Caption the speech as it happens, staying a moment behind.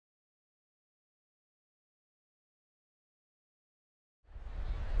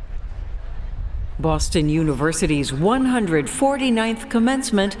Boston University's 149th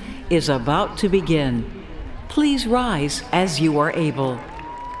commencement is about to begin. Please rise as you are able.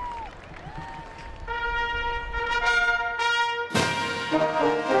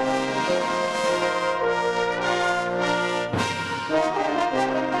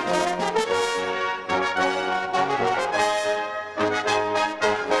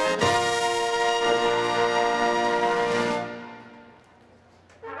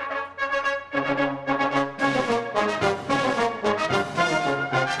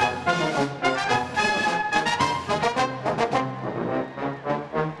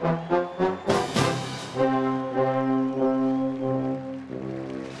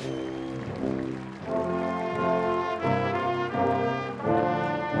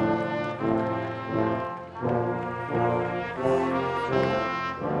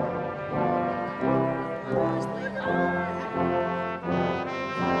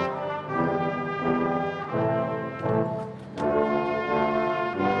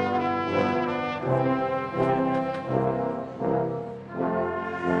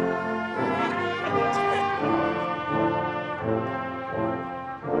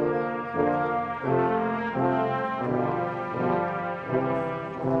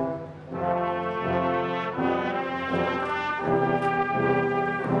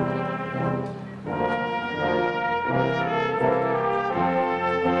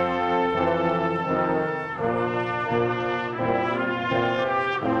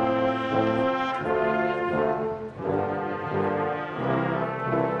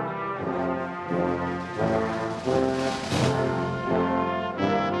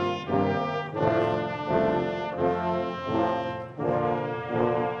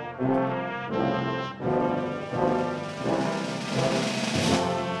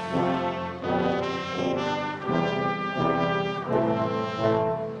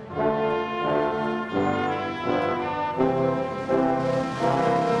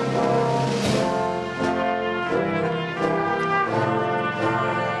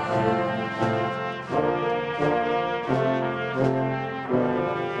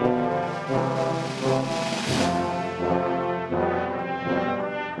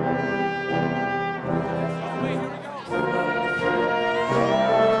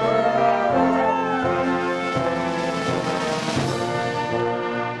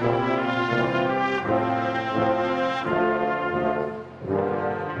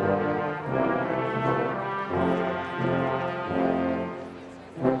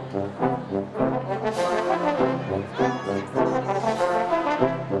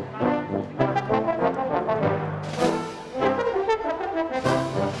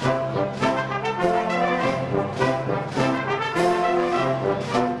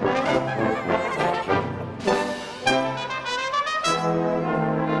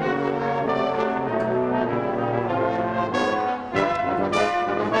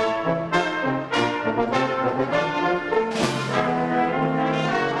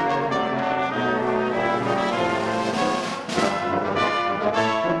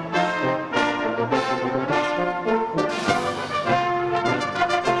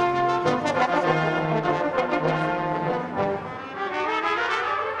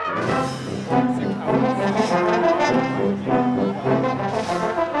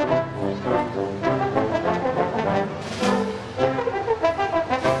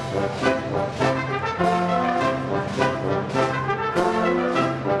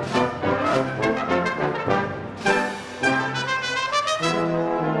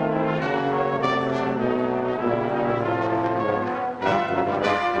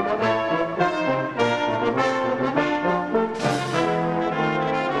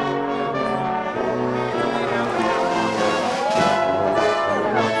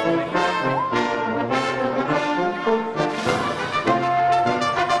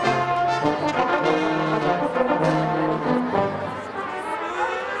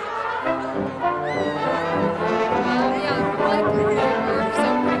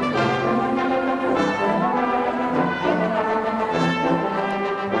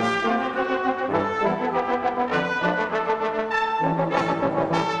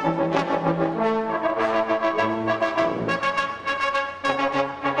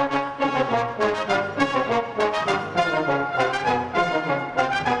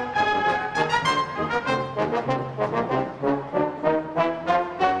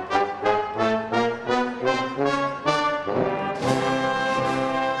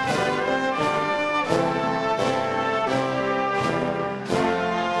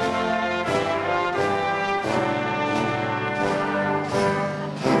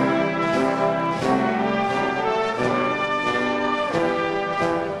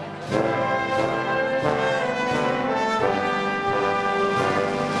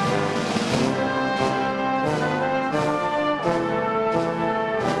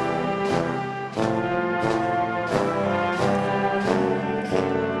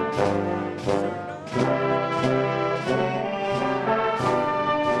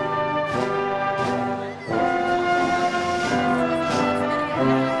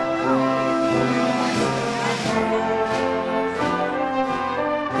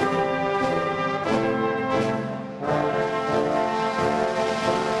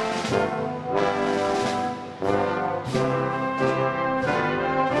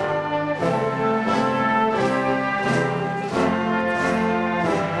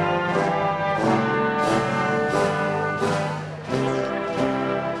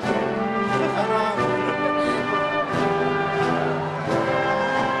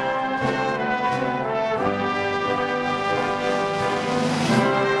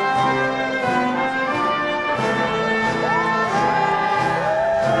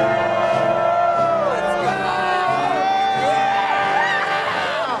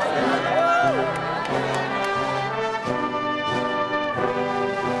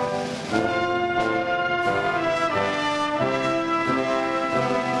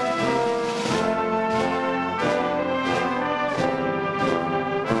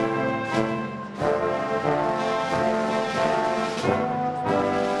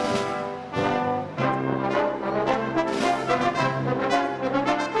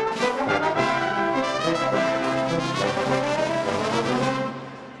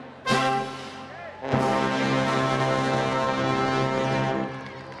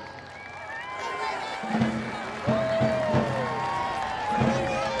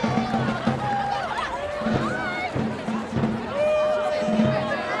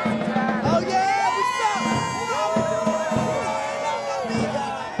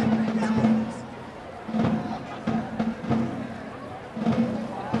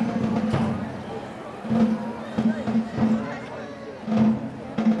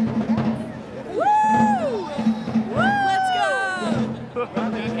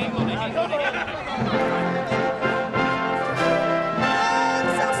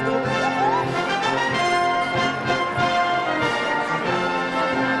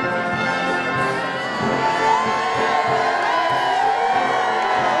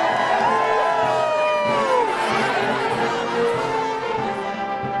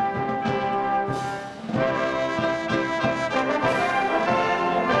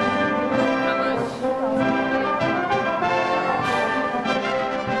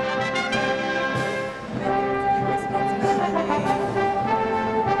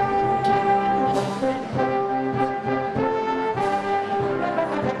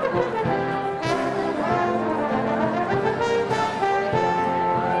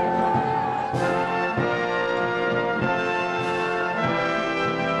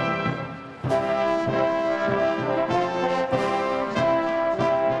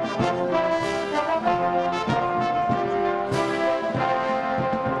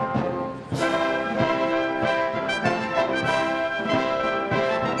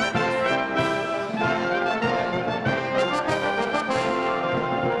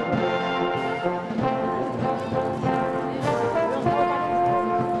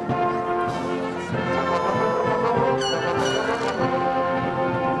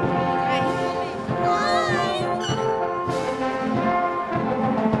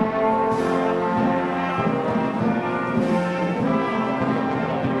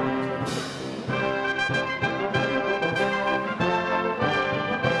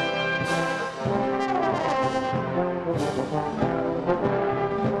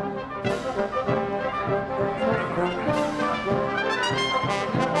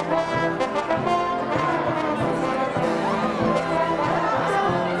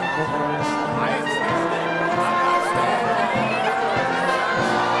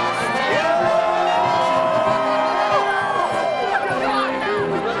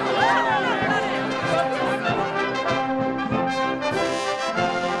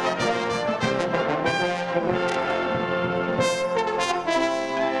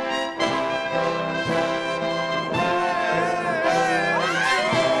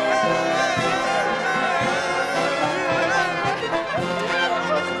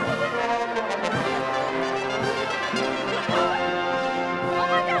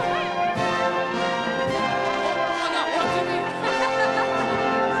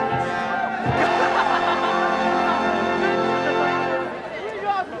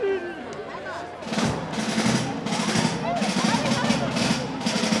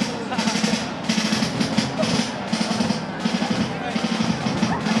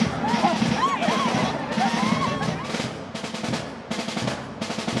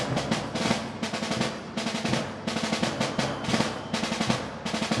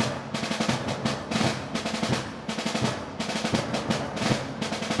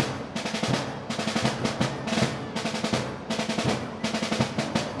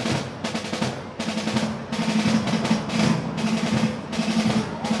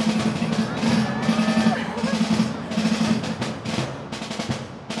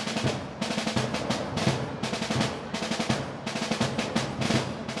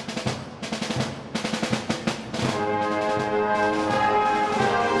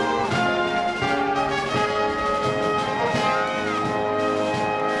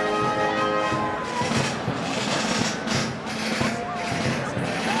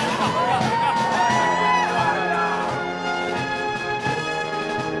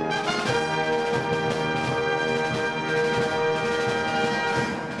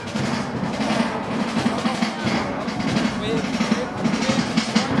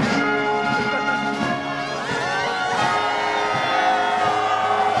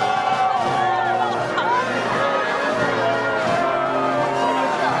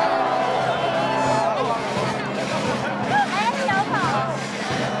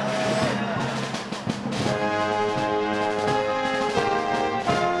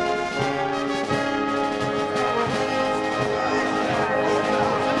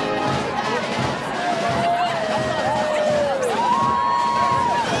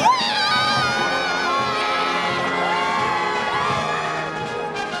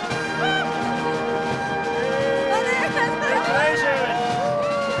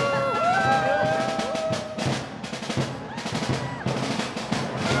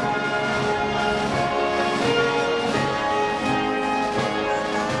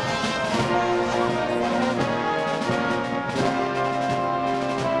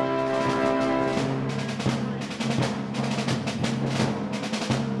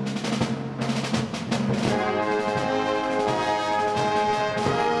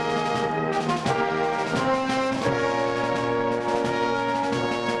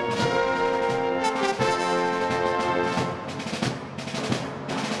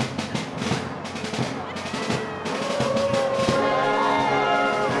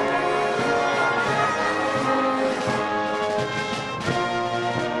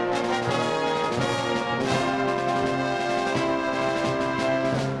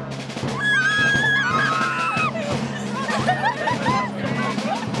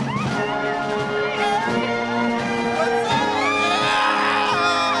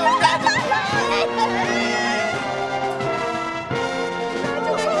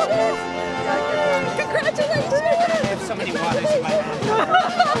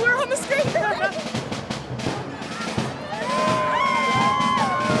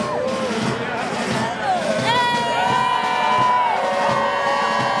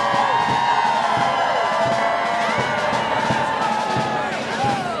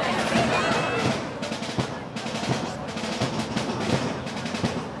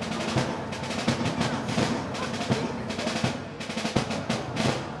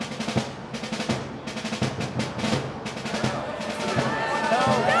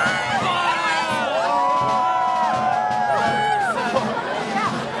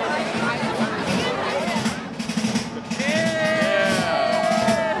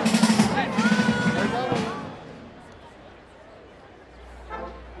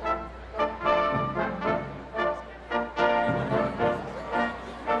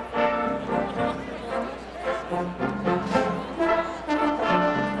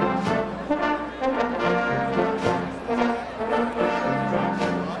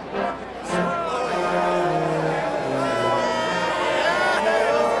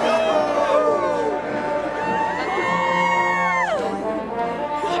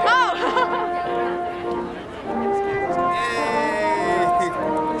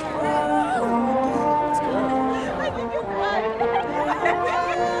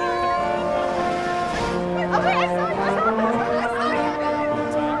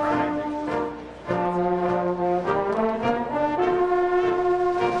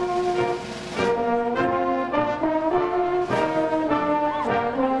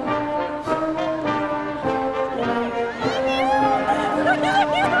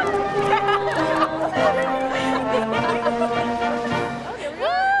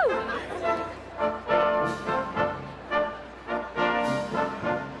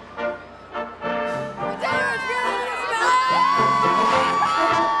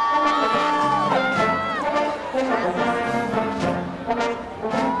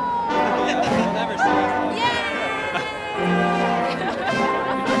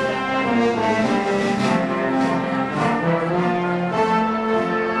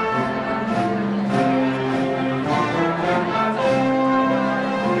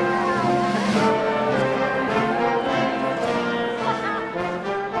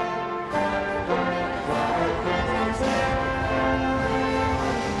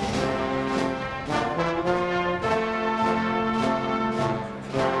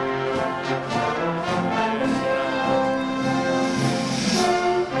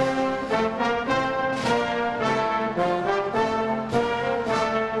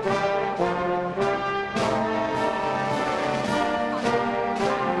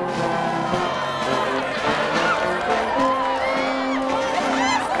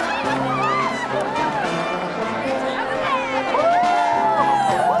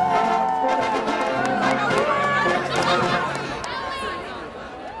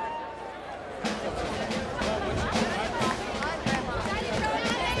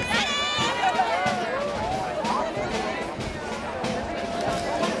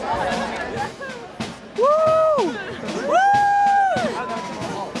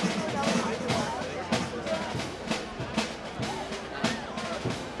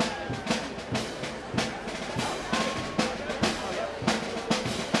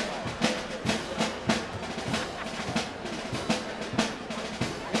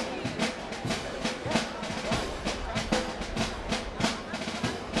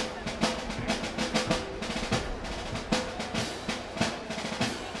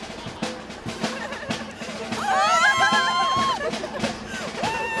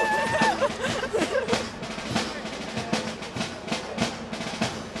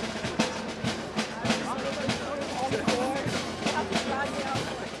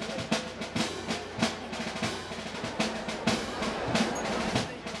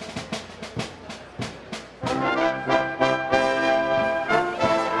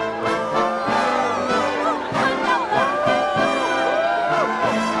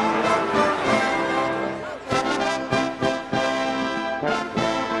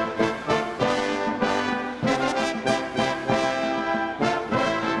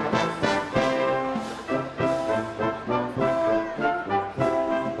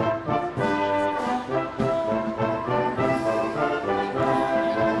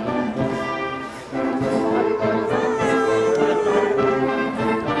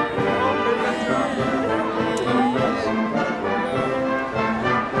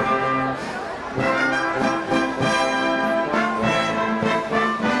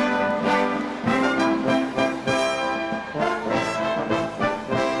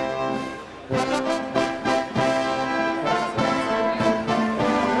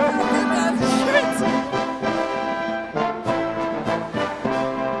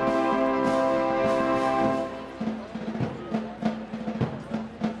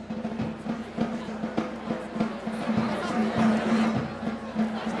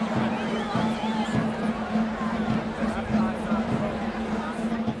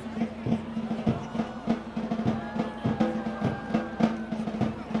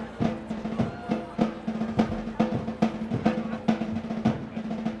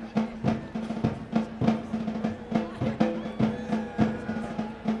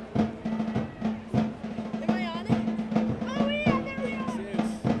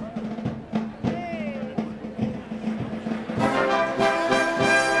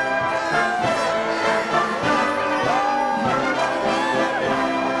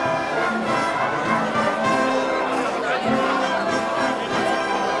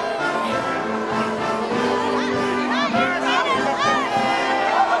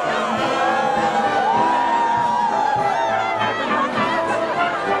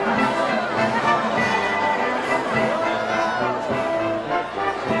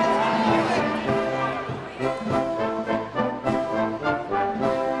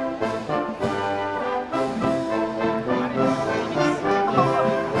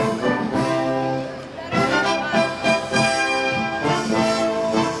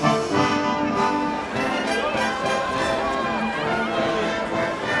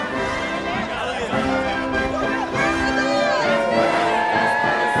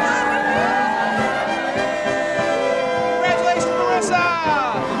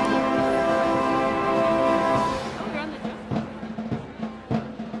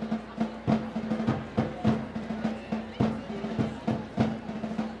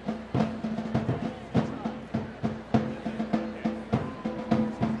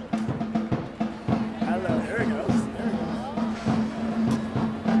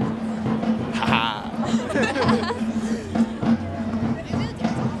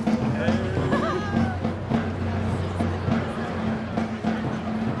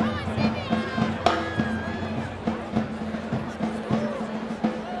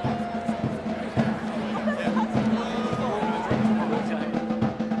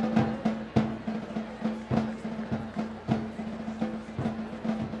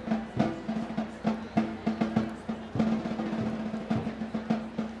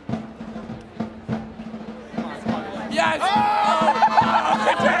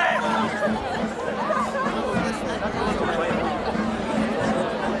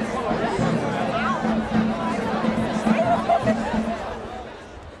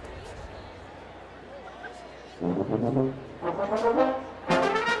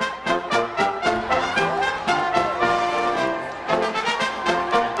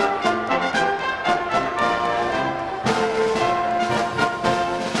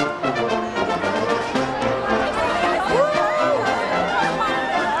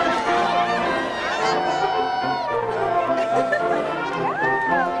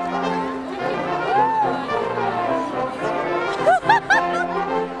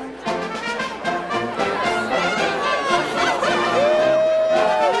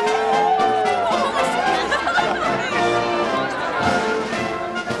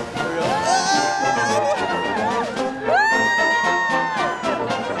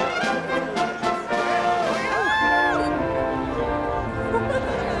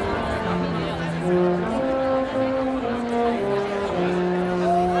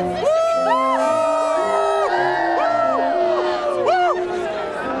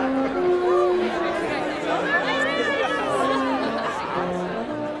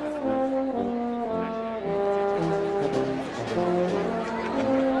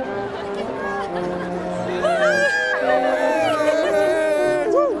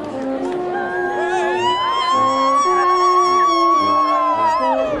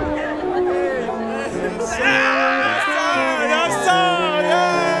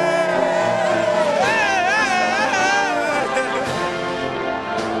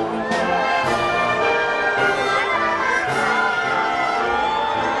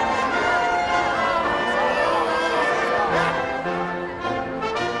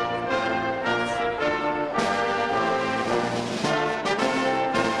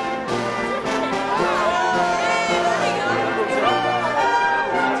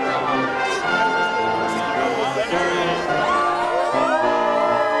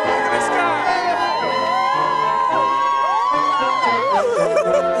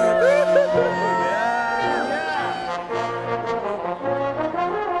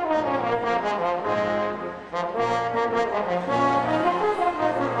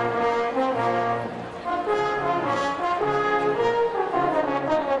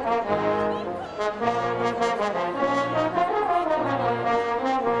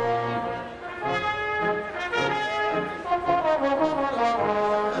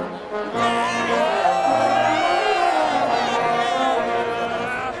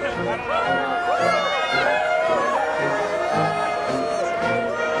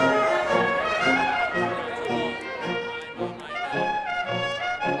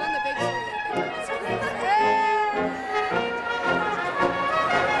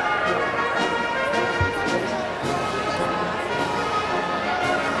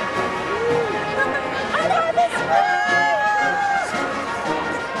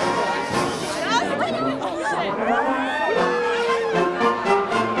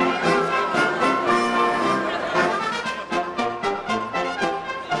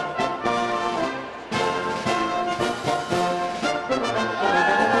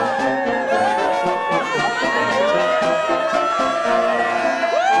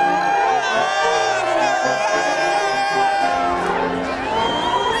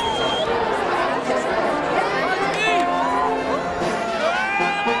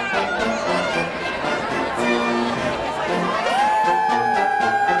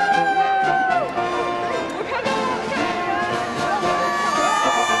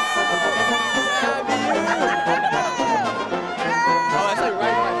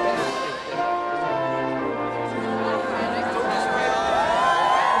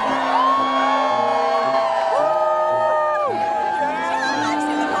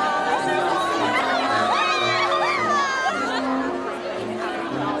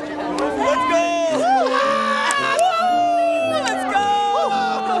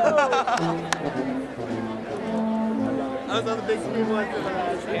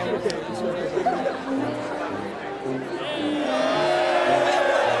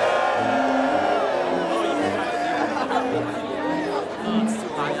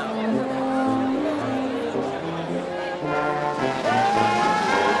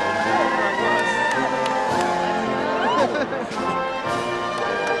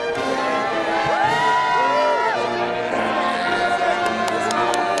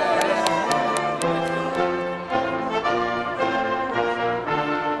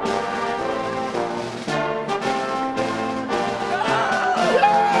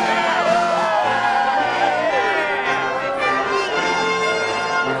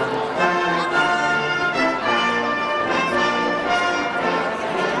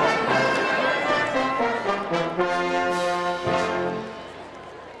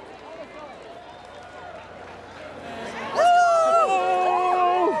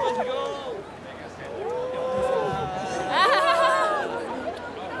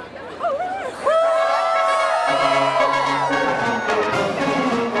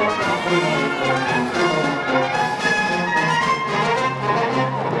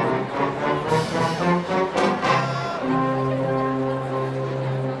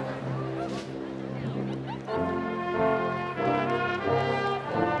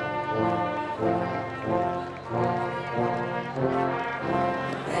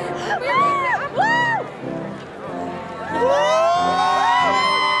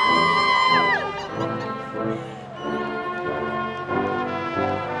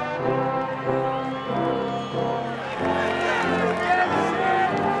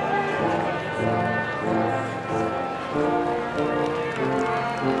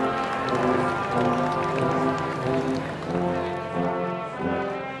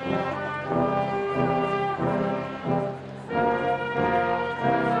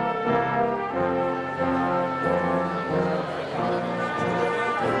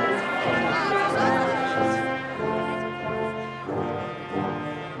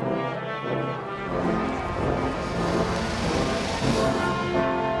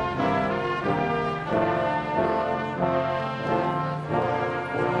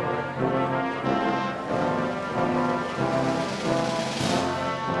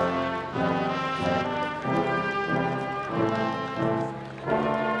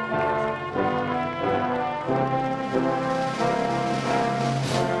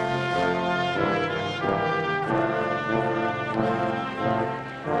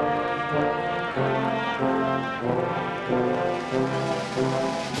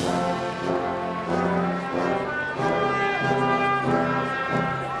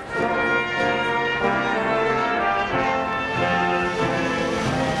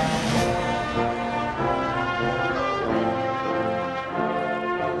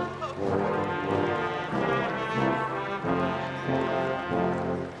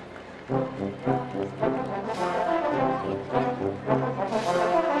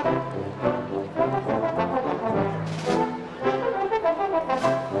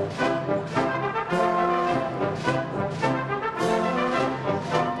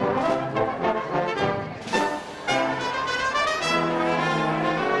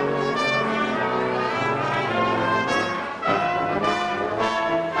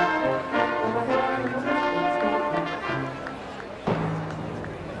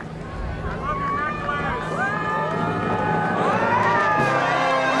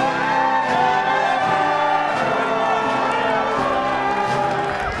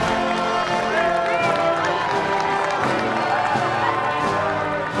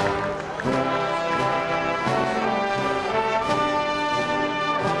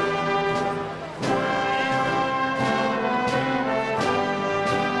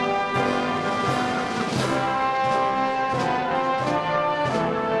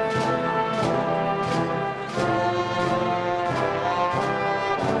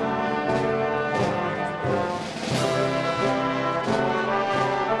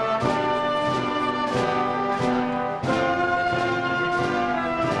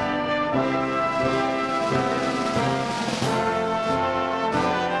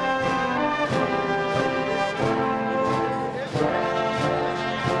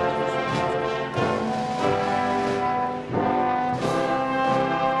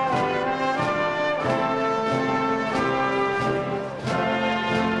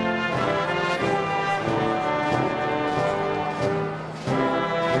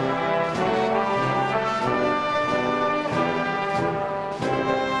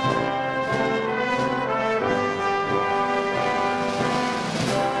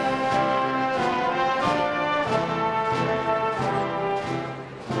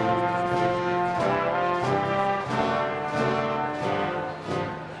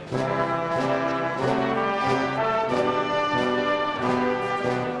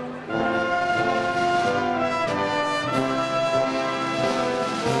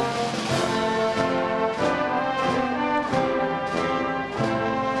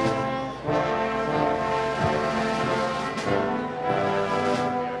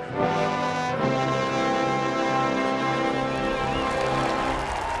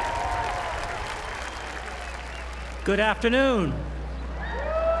 Good afternoon.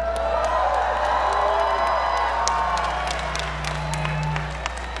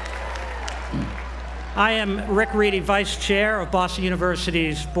 I am Rick Reedy, Vice Chair of Boston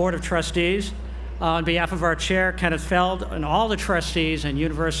University's Board of Trustees. On behalf of our Chair, Kenneth Feld, and all the trustees and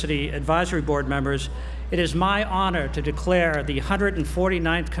University Advisory Board members, it is my honor to declare the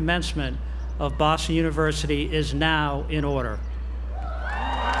 149th commencement of Boston University is now in order.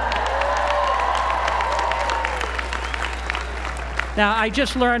 Now, I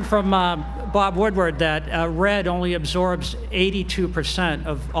just learned from Bob Woodward that red only absorbs 82%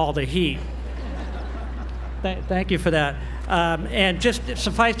 of all the heat. Thank you for that. And just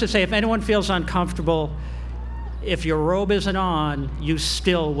suffice to say, if anyone feels uncomfortable, if your robe isn't on, you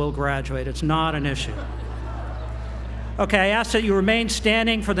still will graduate. It's not an issue. Okay, I ask that you remain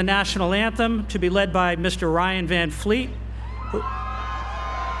standing for the national anthem to be led by Mr. Ryan Van Fleet,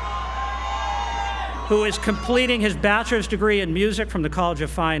 who is completing his bachelor's degree in music from the College of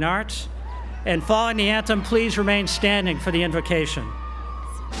Fine Arts. And following the anthem, please remain standing for the invocation.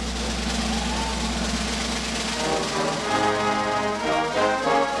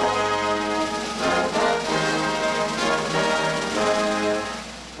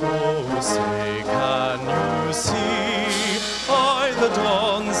 Oh, say, can you see by the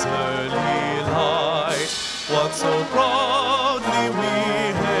dawn's early light what so proudly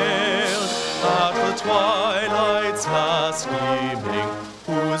we hailed at the twilight's last gleaming,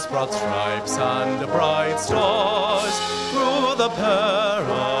 whose broad stripes and bright stars through the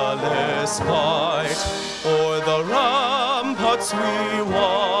perilous fight o'er the ramparts we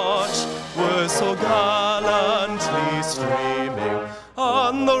watched were so gallantly streaming,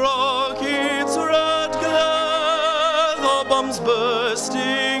 on the rocket's red glare the bombs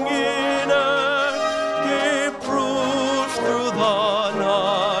bursting in air gave proof through the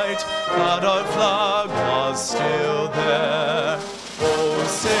night that our flag was still there. Oh,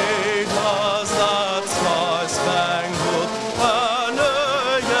 say does that star-spangled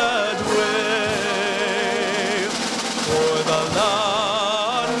banner yet wave o'er the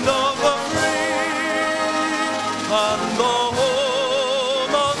land of the free and the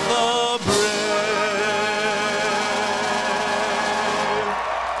home of the brave.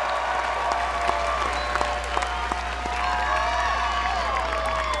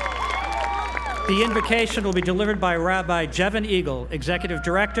 The invocation will be delivered by Rabbi Jevin Eagle, Executive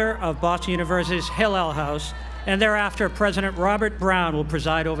Director of Boston University's Hillel House, and thereafter President Robert Brown will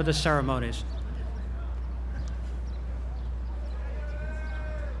preside over the ceremonies.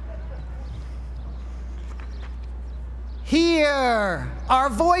 Hear our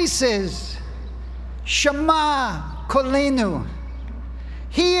voices, Shema Kolenu.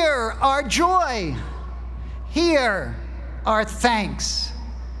 Hear our joy, hear our thanks.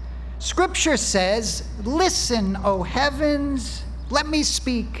 Scripture says, listen, O heavens, let me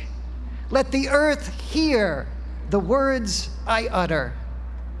speak. Let the earth hear the words I utter.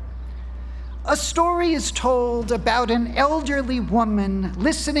 A story is told about an elderly woman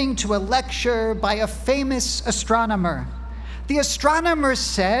listening to a lecture by a famous astronomer. The astronomer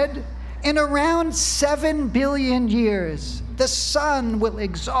said, in around 7 billion years, the sun will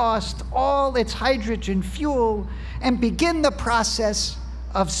exhaust all its hydrogen fuel and begin the process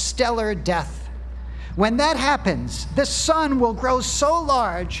of stellar death. When that happens, the sun will grow so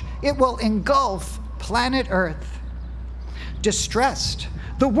large it will engulf planet Earth. Distressed,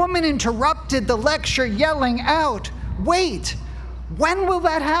 the woman interrupted the lecture, yelling out, "Wait, when will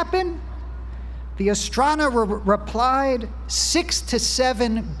that happen?" The astronomer replied, 6 to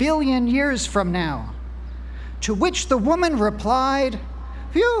 7 billion years from now. To which the woman replied,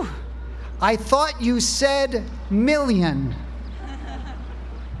 "Phew, I thought you said million."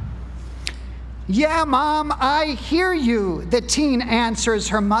 "Yeah, Mom, I hear you," the teen answers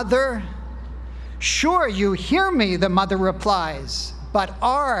her mother. "Sure, you hear me," the mother replies, "but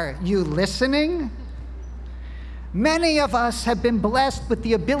are you listening?" Many of us have been blessed with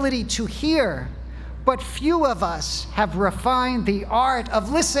the ability to hear, but few of us have refined the art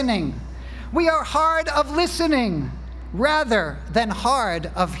of listening. We are hard of listening rather than hard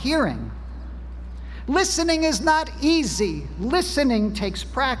of hearing. Listening is not easy. Listening takes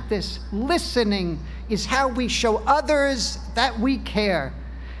practice. Listening is how we show others that we care.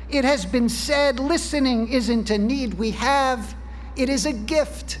 It has been said, listening isn't a need we have, it is a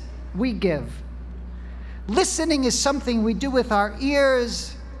gift we give. Listening is something we do with our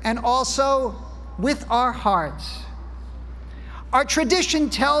ears and also with our hearts. Our tradition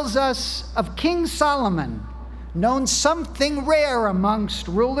tells us of King Solomon, known something rare amongst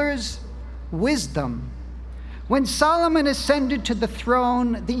rulers, wisdom. When Solomon ascended to the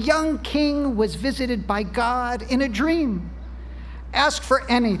throne, the young king was visited by God in a dream. "Ask for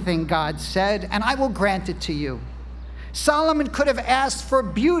anything," God said, "and I will grant it to you." Solomon could have asked for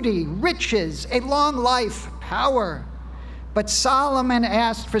beauty, riches, a long life, power. But Solomon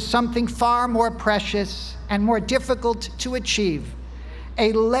asked for something far more precious and more difficult to achieve: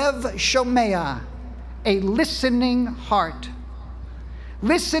 a lev shomea, a listening heart.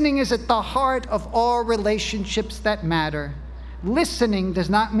 Listening is at the heart of all relationships that matter. Listening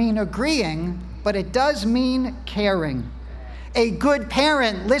does not mean agreeing, but it does mean caring. A good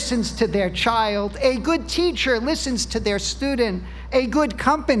parent listens to their child. A good teacher listens to their student. A good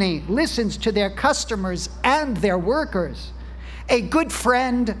company listens to their customers and their workers. A good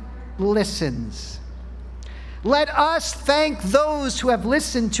friend listens. Let us thank those who have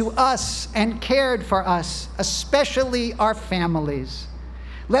listened to us and cared for us, especially our families.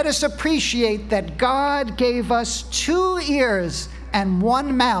 Let us appreciate that God gave us 2 ears and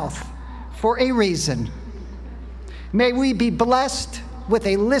 1 mouth for a reason. May we be blessed with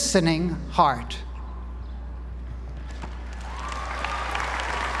a listening heart.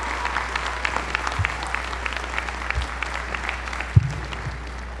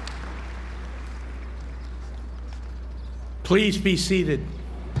 Please be seated.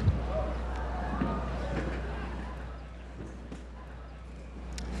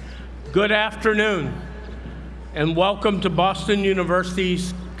 Good afternoon, and welcome to Boston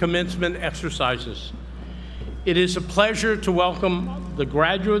University's Commencement Exercises. It is a pleasure to welcome the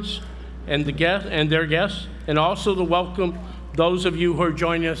graduates and their guests, and also to welcome those of you who are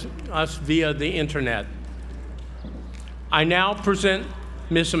joining us via the internet. I now present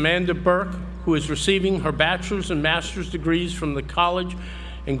Ms. Amanda Burke, who is receiving her bachelor's and master's degrees from the College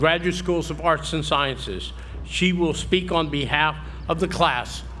and Graduate Schools of Arts and Sciences. She will speak on behalf of the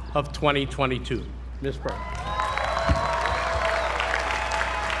class of 2022. Ms. Burke.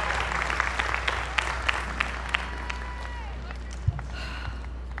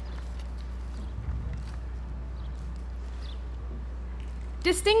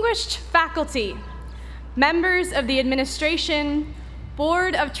 Distinguished faculty, members of the administration,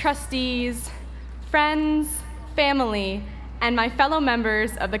 Board of Trustees, friends, family, and my fellow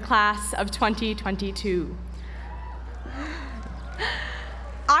members of the class of 2022.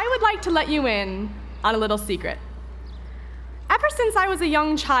 I would like to let you in on a little secret. Ever since I was a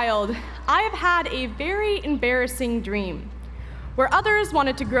young child, I have had a very embarrassing dream where others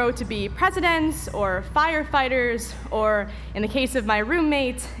wanted to grow to be presidents or firefighters, or in the case of my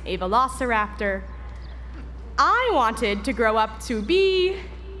roommate, a velociraptor. I wanted to grow up to be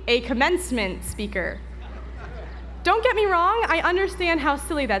a commencement speaker. Don't get me wrong, I understand how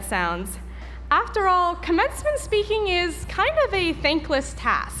silly that sounds. After all, commencement speaking is kind of a thankless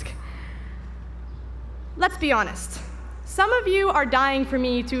task. Let's be honest. Some of you are dying for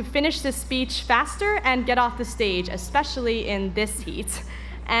me to finish this speech faster and get off the stage, especially in this heat,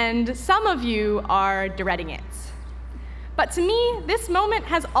 and some of you are dreading it. But to me, this moment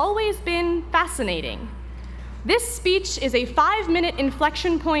has always been fascinating. This speech is a 5-minute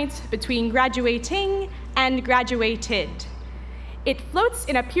inflection point between graduating and graduated. It floats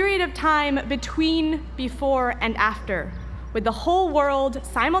in a period of time between before and after, with the whole world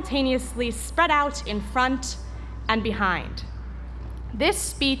simultaneously spread out in front and behind. This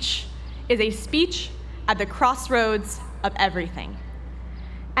speech is a speech at the crossroads of everything.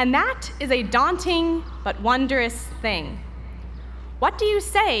 And that is a daunting but wondrous thing. What do you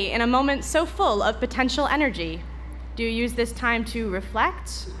say in a moment so full of potential energy? Do you use this time to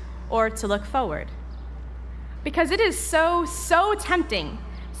reflect or to look forward? Because it is so tempting,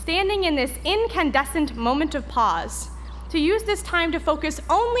 standing in this incandescent moment of pause, to use this time to focus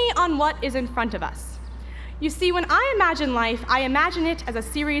only on what is in front of us. You see, when I imagine life, I imagine it as a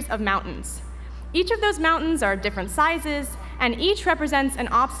series of mountains. Each of those mountains are of different sizes, and each represents an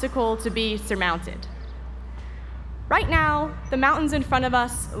obstacle to be surmounted. Right now, the mountains in front of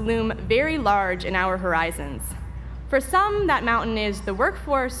us loom very large in our horizons. For some, that mountain is the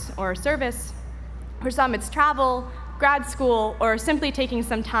workforce or service. For some, it's travel, grad school, or simply taking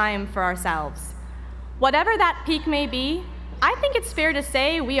some time for ourselves. Whatever that peak may be, I think it's fair to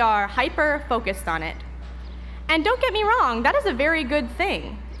say we are hyper-focused on it. And don't get me wrong, that is a very good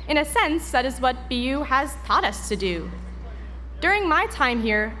thing. In a sense, that is what BU has taught us to do. During my time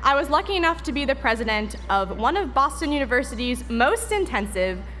here, I was lucky enough to be the president of one of Boston University's most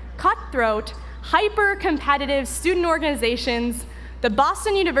intensive, cutthroat, hyper-competitive student organizations, the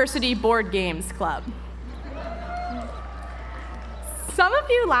Boston University Board Games Club. Some of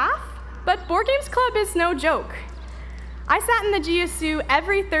you laugh, but Board Games Club is no joke. I sat in the GSU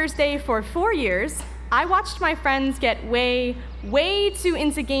every Thursday for 4 years, I watched my friends get way, way too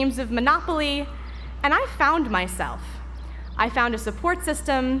into games of Monopoly, and I found myself. I found a support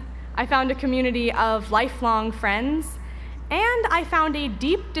system, I found a community of lifelong friends, and I found a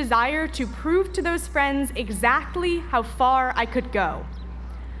deep desire to prove to those friends exactly how far I could go.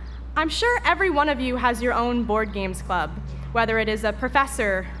 I'm sure every one of you has your own board games club, whether it is a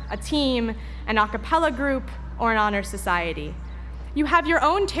professor, a team, an a cappella group, or an honor society. You have your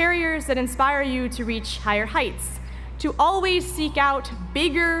own terriers that inspire you to reach higher heights, to always seek out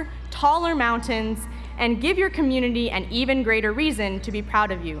bigger, taller mountains, and give your community an even greater reason to be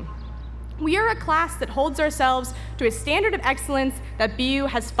proud of you. We are a class that holds ourselves to a standard of excellence that BU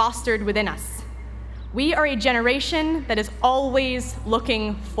has fostered within us. We are a generation that is always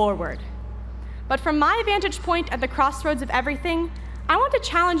looking forward. But from my vantage point at the crossroads of everything, I want to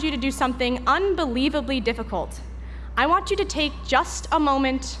challenge you to do something unbelievably difficult. I want you to take just a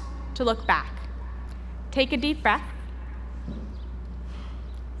moment to look back. Take a deep breath.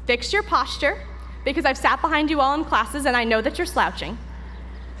 Fix your posture, because I've sat behind you all in classes and I know that you're slouching.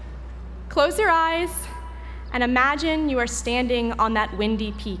 Close your eyes and imagine you are standing on that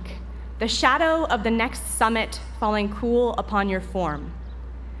windy peak, the shadow of the next summit falling cool upon your form.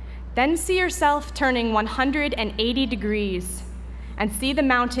 Then see yourself turning 180 degrees and see the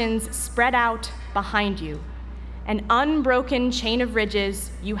mountains spread out behind you, an unbroken chain of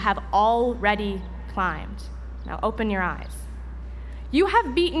ridges you have already climbed. Now open your eyes. You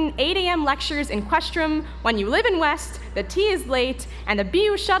have beaten 8 a.m. lectures in Questrom when you live in West, the tea is late, and the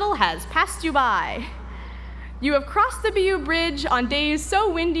BU shuttle has passed you by. You have crossed the BU bridge on days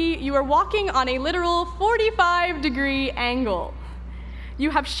so windy you are walking on a literal 45-degree angle. You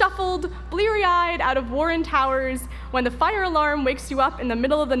have shuffled, bleary-eyed out of Warren Towers when the fire alarm wakes you up in the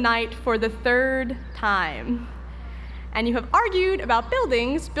middle of the night for the 3rd time. And you have argued about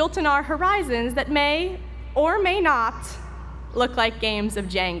buildings built in our horizons that may or may not look like games of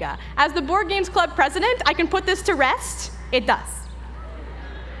Jenga. As the Board Games Club president, I can put this to rest. It does.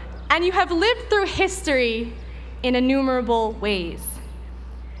 And you have lived through history in innumerable ways.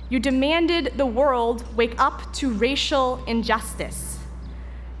 You demanded the world wake up to racial injustice.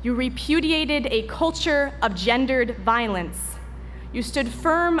 You repudiated a culture of gendered violence. You stood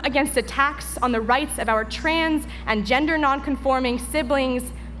firm against attacks on the rights of our trans and gender nonconforming siblings,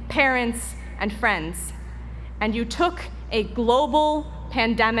 parents, and friends. And you took a global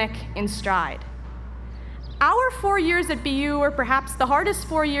pandemic in stride. Our 4 years at BU were perhaps the hardest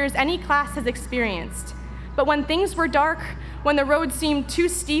 4 years any class has experienced. But when things were dark, when the road seemed too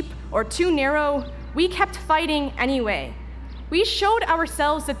steep or too narrow, we kept fighting anyway. We showed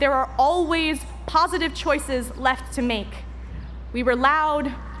ourselves that there are always positive choices left to make. We were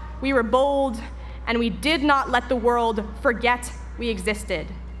loud, we were bold, and we did not let the world forget we existed.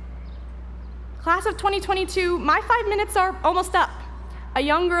 Class of 2022, my 5 minutes are almost up. A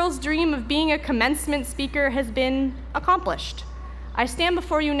young girl's dream of being a commencement speaker has been accomplished. I stand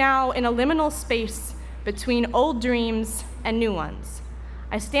before you now in a liminal space between old dreams and new ones.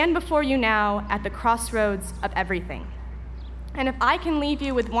 I stand before you now at the crossroads of everything. And if I can leave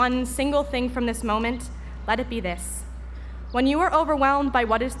you with one single thing from this moment, let it be this. When you are overwhelmed by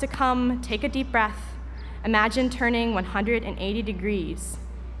what is to come, take a deep breath. Imagine turning 180 degrees.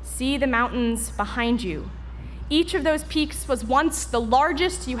 See the mountains behind you. Each of those peaks was once the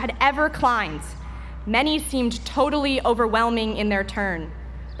largest you had ever climbed. Many seemed totally overwhelming in their turn,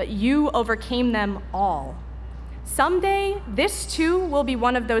 but you overcame them all. Someday, this too will be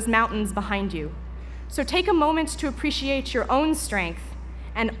one of those mountains behind you. So take a moment to appreciate your own strength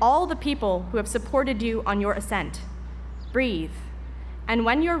and all the people who have supported you on your ascent. Breathe, and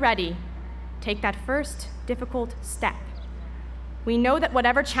when you're ready, take that first difficult step. We know that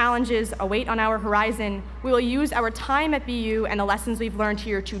whatever challenges await on our horizon, we will use our time at BU and the lessons we've learned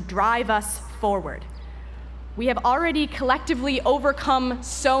here to drive us forward. We have already collectively overcome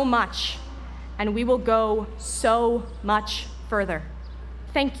so much, and we will go so much further.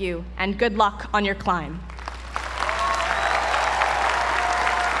 Thank you, and good luck on your climb.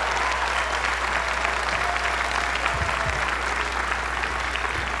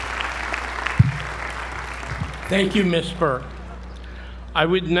 Thank you, Ms. Burke. I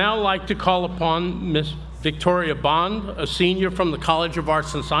would now like to call upon Ms. Victoria Bond, a senior from the College of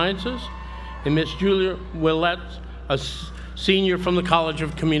Arts and Sciences, and Ms. Julia Willett, a senior from the College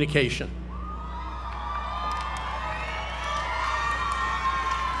of Communication.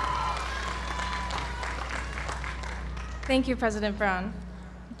 Thank you, President Brown.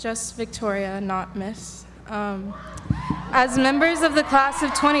 Just Victoria, not Miss. As members of the class of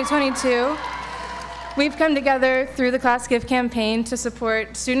 2022, We've come together through the Class Gift campaign to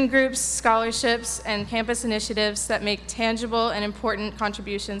support student groups, scholarships, and campus initiatives that make tangible and important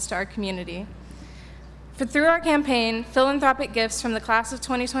contributions to our community. Through our campaign, philanthropic gifts from the class of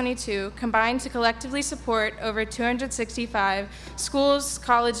 2022 combine to collectively support over 265 schools,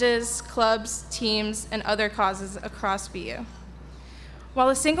 colleges, clubs, teams, and other causes across BU. While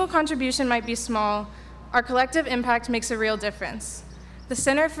a single contribution might be small, our collective impact makes a real difference. The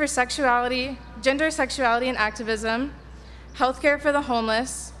Center for Gender, Sexuality, and Activism, Healthcare for the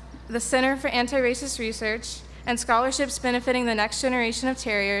Homeless, the Center for Anti-Racist Research, and scholarships benefiting the next generation of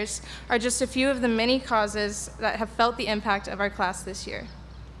Terriers are just a few of the many causes that have felt the impact of our class this year.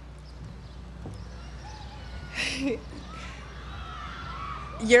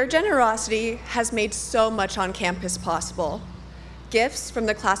 Your generosity has made so much on campus possible. Gifts from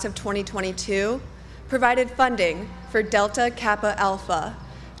the class of 2022 provided funding for Delta Kappa Alpha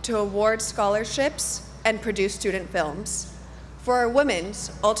to award scholarships and produce student films. For our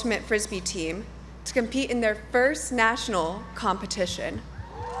women's Ultimate Frisbee team, to compete in their first national competition.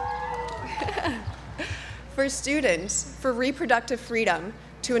 For students, for reproductive freedom,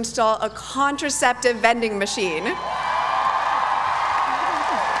 to install a contraceptive vending machine.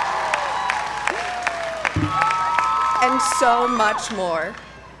 And so much more.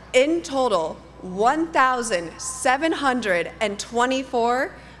 In total,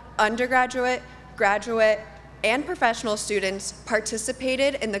 1,724 undergraduate, graduate, and professional students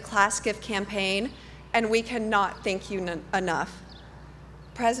participated in the Class Gift campaign, and we cannot thank you enough.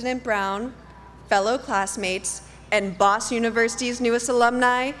 President Brown, fellow classmates, and Boston University's newest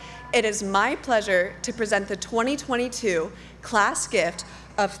alumni, it is my pleasure to present the 2022 Class Gift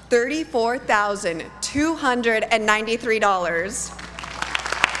of $34,293.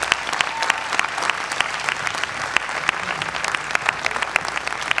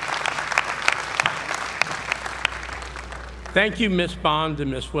 Thank you, Ms. Bond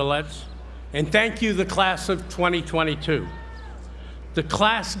and Ms. Willets, and thank you, the class of 2022. The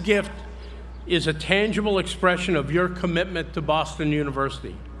class gift is a tangible expression of your commitment to Boston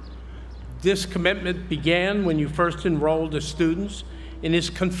University. This commitment began when you first enrolled as students and is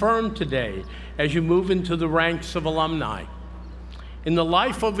confirmed today as you move into the ranks of alumni. In the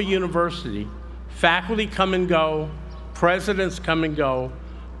life of a university, faculty come and go, presidents come and go,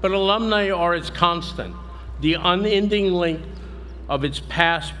 but alumni are its constant, the unending link of its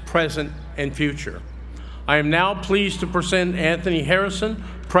past, present, and future. I am now pleased to present Anthony Harrison,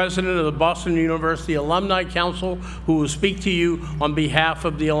 President of the Boston University Alumni Council, who will speak to you on behalf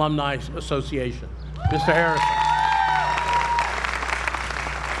of the Alumni Association. Mr. Harrison.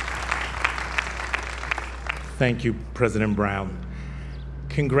 Thank you, President Brown.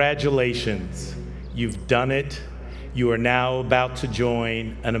 Congratulations. You've done it. You are now about to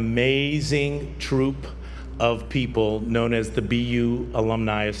join an amazing troupe of people known as the BU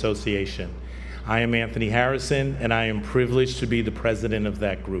Alumni Association. I am Anthony Harrison, and I am privileged to be the president of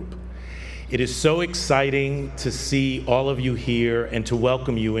that group. It is so exciting to see all of you here and to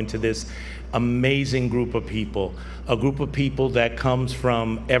welcome you into this amazing group of people, a group of people that comes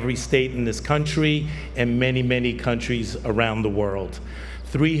from every state in this country and many, many countries around the world.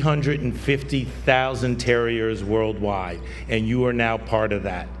 350,000 Terriers worldwide, and you are now part of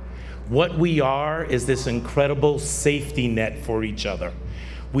that. What we are is this incredible safety net for each other.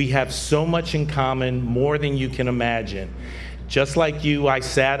 We have so much in common, more than you can imagine. Just like you, I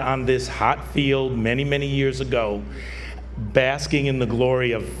sat on this hot field many, many years ago, basking in the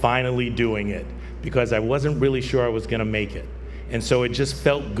glory of finally doing it, because I wasn't really sure I was gonna make it. And so it just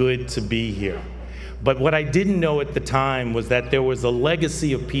felt good to be here. But what I didn't know at the time was that there was a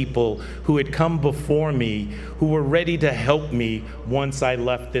legacy of people who had come before me who were ready to help me once I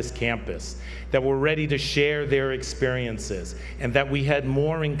left this campus, that were ready to share their experiences, and that we had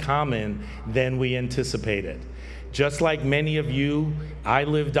more in common than we anticipated. Just like many of you, I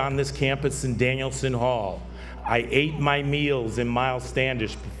lived on this campus in Danielson Hall. I ate my meals in Miles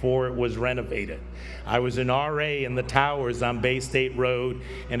Standish before it was renovated. I was an RA in the Towers on Bay State Road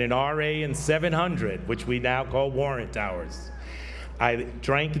and an RA in 700, which we now call Warrant Towers. I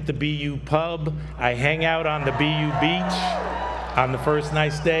drank at the BU pub. I hang out on the BU beach on the first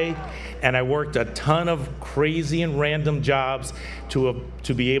nice day, and I worked a ton of crazy and random jobs to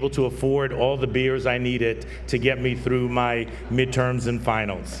be able to afford all the beers I needed to get me through my midterms and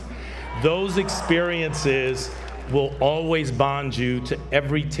finals. Those experiences will always bond you to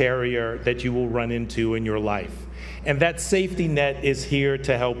every terrier that you will run into in your life. And that safety net is here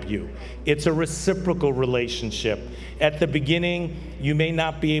to help you. It's a reciprocal relationship. At the beginning, you may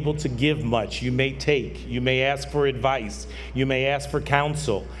not be able to give much. You may take. You may ask for advice. You may ask for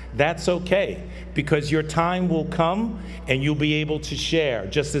counsel. That's okay, because your time will come and you'll be able to share,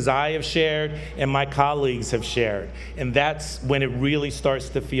 just as I have shared and my colleagues have shared. And that's when it really starts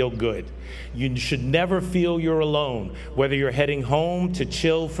to feel good. You should never feel you're alone, whether you're heading home to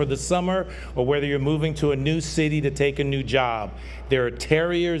chill for the summer or whether you're moving to a new city to take a new job. There are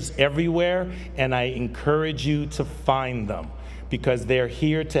terriers everywhere, and I encourage you to find them, because they're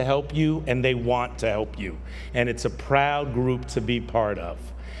here to help you and they want to help you. And it's a proud group to be part of.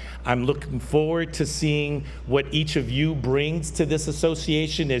 I'm looking forward to seeing what each of you brings to this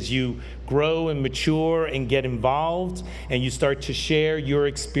association as you grow and mature and get involved and you start to share your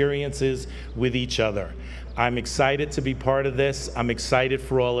experiences with each other. I'm excited to be part of this. I'm excited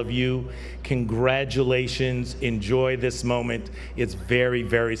for all of you. Congratulations. Enjoy this moment. It's very,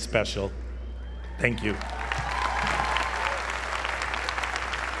 very special. Thank you.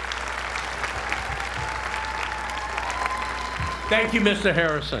 Thank you, Mr.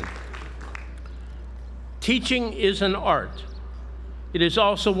 Harrison. Teaching is an art. It is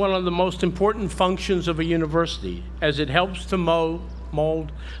also one of the most important functions of a university, as it helps to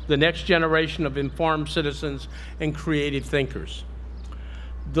mold the next generation of informed citizens and creative thinkers.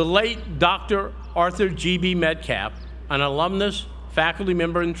 The late Dr. Arthur G.B. Metcalf, an alumnus, faculty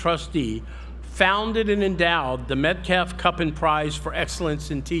member, and trustee, founded and endowed the Metcalf Cup and Prize for Excellence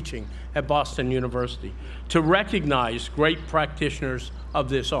in Teaching at Boston University to recognize great practitioners of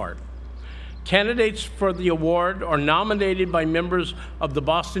this art. Candidates for the award are nominated by members of the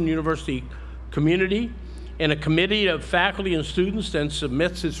Boston University community, and a committee of faculty and students then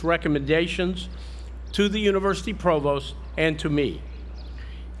submits its recommendations to the university provost and to me.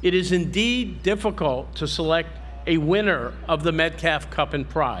 It is indeed difficult to select a winner of the Metcalf Cup and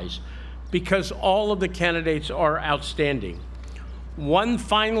Prize because all of the candidates are outstanding. One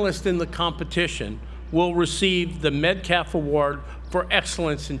finalist in the competition will receive the Metcalf Award for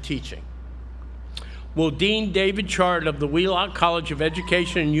Excellence in Teaching. Will Dean David Chard of the Wheelock College of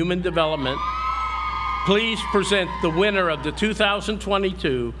Education and Human Development please present the winner of the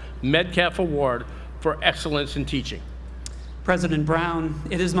 2022 Metcalf Award for Excellence in Teaching? President Brown,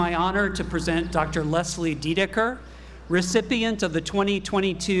 it is my honor to present Dr. Leslie Dedeker, recipient of the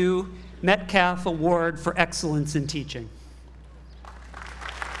 2022 Metcalf Award for Excellence in Teaching.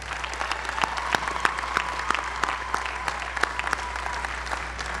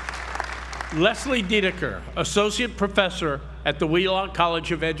 Leslie Dedeker, Associate Professor at the Wheelock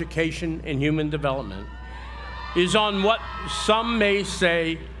College of Education and Human Development, is on what some may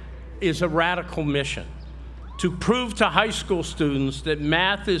say is a radical mission: to prove to high school students that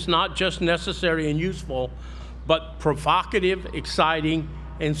math is not just necessary and useful, but provocative, exciting,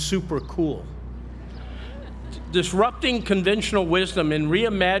 and super cool. Disrupting conventional wisdom and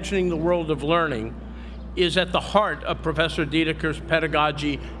reimagining the world of learning is at the heart of Professor Dedeker's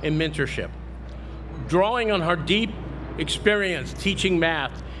pedagogy and mentorship. Drawing on her deep experience teaching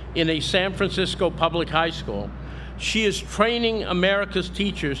math in a San Francisco public high school, she is training America's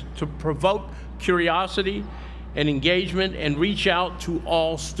teachers to provoke curiosity and engagement and reach out to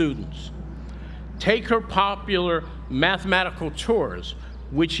all students. Take her popular mathematical tours,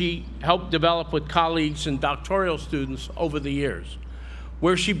 which she helped develop with colleagues and doctoral students over the years,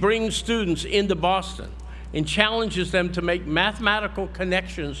 where she brings students into Boston and challenges them to make mathematical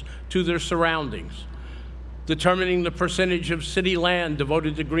connections to their surroundings, determining the percentage of city land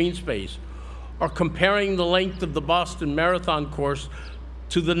devoted to green space, or comparing the length of the Boston Marathon course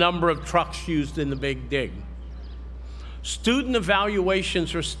to the number of trucks used in the Big Dig. Student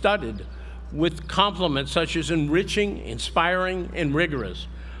evaluations are studied with compliments such as enriching, inspiring, and rigorous,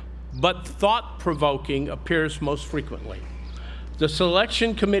 but thought-provoking appears most frequently. The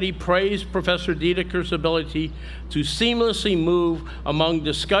selection committee praised Professor Dedeker's ability to seamlessly move among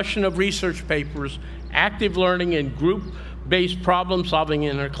discussion of research papers, active learning, and group-based problem solving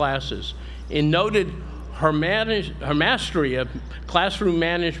in her classes, and noted her mastery of classroom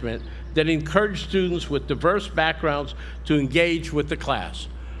management that encouraged students with diverse backgrounds to engage with the class.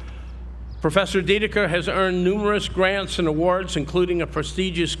 Professor Dedeker has earned numerous grants and awards, including a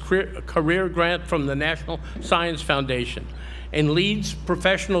prestigious career grant from the National Science Foundation, and leads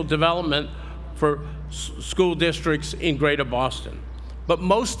professional development for school districts in Greater Boston. But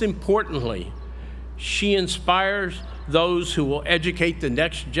most importantly, she inspires those who will educate the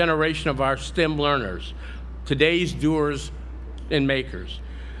next generation of our STEM learners, today's doers and makers.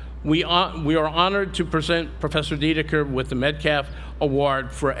 We are honored to present Professor Diedeker with the Metcalf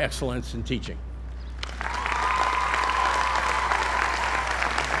Award for Excellence in Teaching.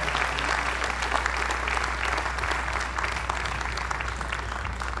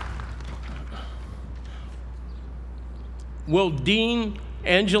 Will Dean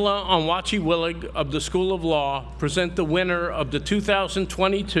Angela Onwachi-Willig of the School of Law present the winner of the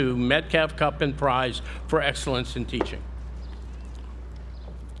 2022 Metcalf Cup and Prize for Excellence in Teaching?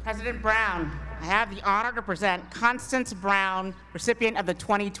 President Brown, I have the honor to present Constance Brown, recipient of the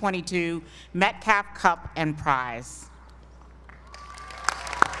 2022 Metcalf Cup and Prize.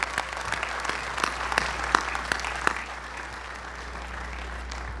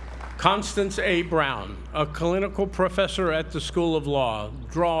 Constance A. Brown, a clinical professor at the School of Law,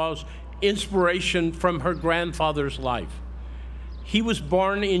 draws inspiration from her grandfather's life. He was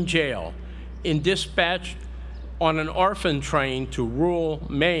born in jail and dispatched on an orphan train to rural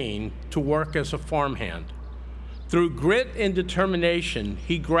Maine to work as a farmhand. Through grit and determination,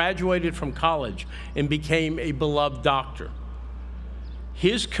 he graduated from college and became a beloved doctor.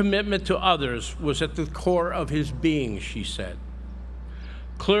 His commitment to others was at the core of his being, she said.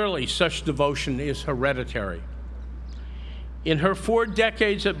 Clearly, such devotion is hereditary. In her 4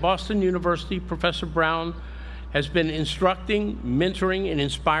 decades at Boston University, Professor Brown has been instructing, mentoring, and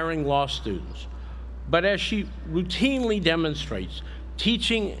inspiring law students. But as she routinely demonstrates,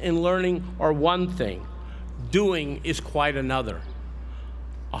 teaching and learning are one thing, doing is quite another.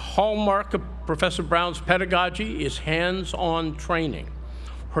 A hallmark of Professor Brown's pedagogy is hands-on training.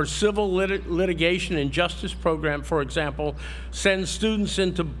 Her civil litigation and justice program, for example, sends students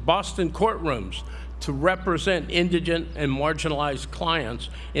into Boston courtrooms to represent indigent and marginalized clients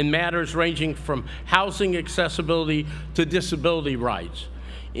in matters ranging from housing accessibility to disability rights,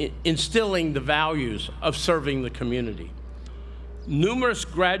 instilling the values of serving the community. Numerous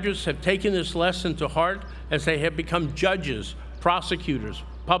graduates have taken this lesson to heart as they have become judges, prosecutors,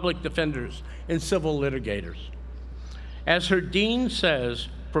 public defenders, and civil litigators. As her dean says,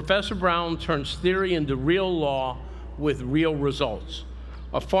 Professor Brown turns theory into real law with real results.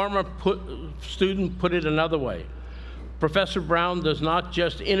 A former student put it another way. Professor Brown does not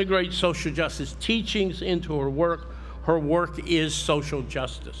just integrate social justice teachings into her work is social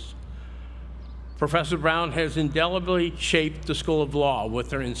justice. Professor Brown has indelibly shaped the School of Law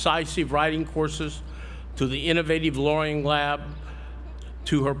with her incisive writing courses, to the innovative lawyering lab,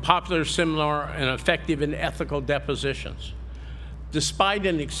 to her popular seminar and effective and ethical depositions. Despite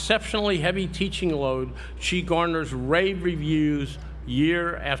an exceptionally heavy teaching load, she garners rave reviews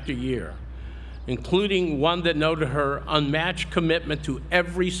year after year, including one that noted her unmatched commitment to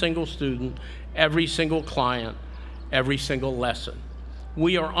every single student, every single client, every single lesson.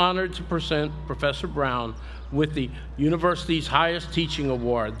 We are honored to present Professor Brown with the university's highest teaching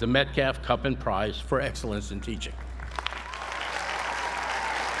award, the Metcalf Cup and Prize for Excellence in Teaching.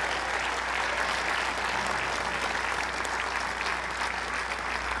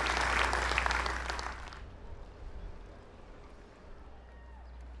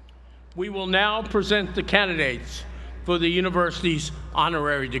 We will now present the candidates for the university's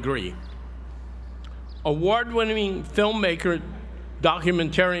honorary degree. Award-winning filmmaker,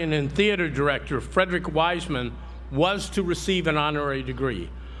 documentarian, and theater director Frederick Wiseman was to receive an honorary degree.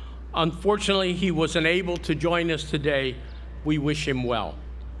 Unfortunately, he was unable to join us today. We wish him well.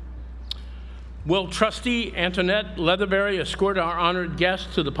 Will Trustee Antoinette Leatherberry escort our honored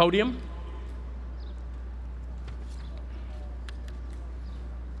guest to the podium?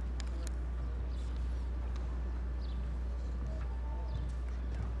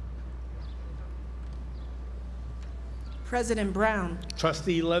 President Brown.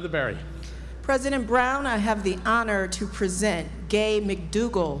 Trustee Leatherberry. President Brown, I have the honor to present Gay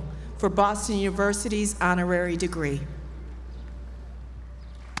McDougall for Boston University's honorary degree.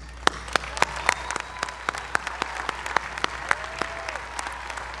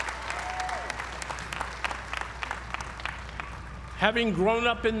 Having grown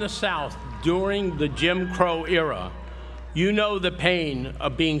up in the South during the Jim Crow era, you know the pain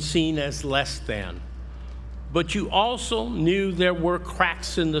of being seen as less than. But you also knew there were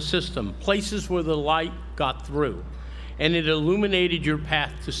cracks in the system, places where the light got through, and it illuminated your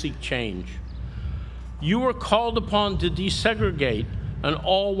path to seek change. You were called upon to desegregate an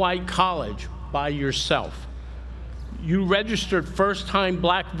all-white college by yourself. You registered first-time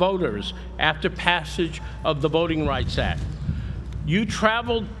black voters after passage of the Voting Rights Act. You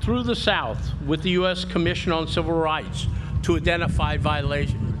traveled through the South with the U.S. Commission on Civil Rights to identify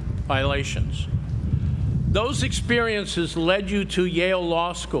violations. Those experiences led you to Yale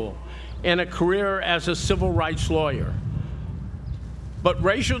Law School and a career as a civil rights lawyer. But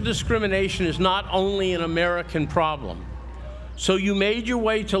racial discrimination is not only an American problem. So you made your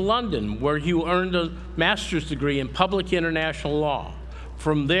way to London, where you earned a master's degree in public international law.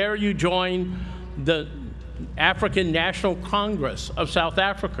 From there, you joined the African National Congress of South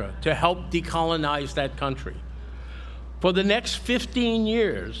Africa to help decolonize that country. For the next 15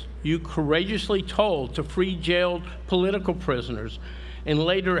 years, you courageously told to free jailed political prisoners and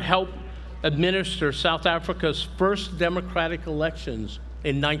later helped administer South Africa's first democratic elections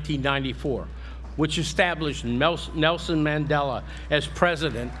in 1994, which established Nelson Mandela as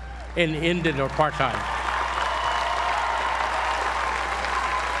president and ended apartheid.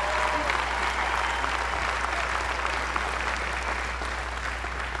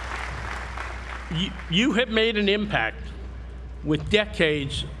 You have made an impact with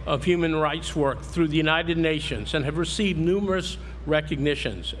decades of human rights work through the United Nations and have received numerous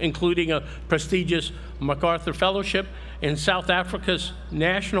recognitions, including a prestigious MacArthur Fellowship and South Africa's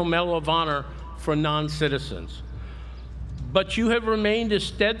National Medal of Honor for non-citizens. But you have remained as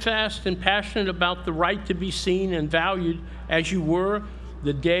steadfast and passionate about the right to be seen and valued as you were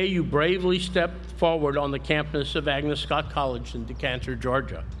the day you bravely stepped forward on the campus of Agnes Scott College in Decatur,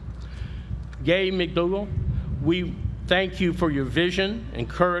 Georgia. Gay McDougall, we thank you for your vision and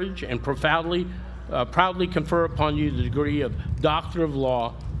courage and proudly confer upon you the degree of Doctor of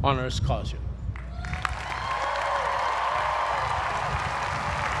Law, honoris causa.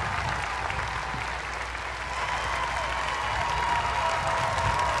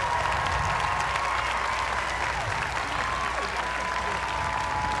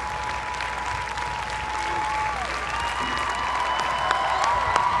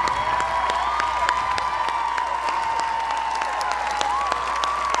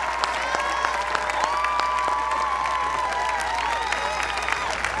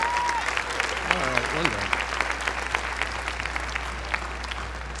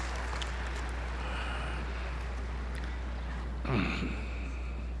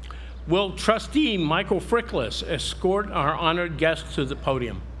 Will Trustee Michael Frickless escort our honored guest to the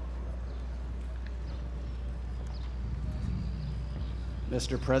podium?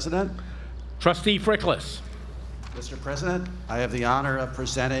 Mr. President. Trustee Frickless. Mr. President, I have the honor of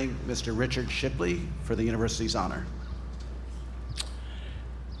presenting Mr. Richard Shipley for the university's honor.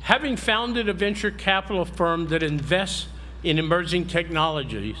 Having founded a venture capital firm that invests in emerging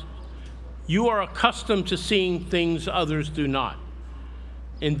technologies, you are accustomed to seeing things others do not.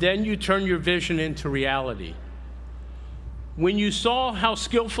 And then you turn your vision into reality. When you saw how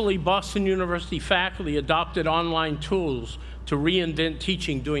skillfully Boston University faculty adopted online tools to reinvent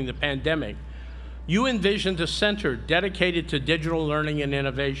teaching during the pandemic, you envisioned a center dedicated to digital learning and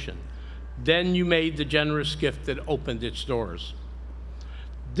innovation. Then you made the generous gift that opened its doors.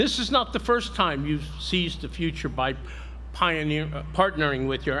 This is not the first time you've seized the future by partnering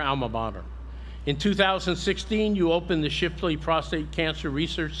with your alma mater. In 2016, you opened the Shipley Prostate Cancer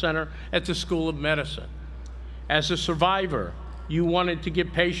Research Center at the School of Medicine. As a survivor, you wanted to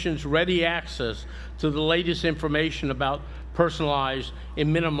give patients ready access to the latest information about personalized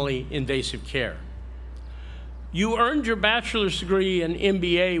and minimally invasive care. You earned your bachelor's degree and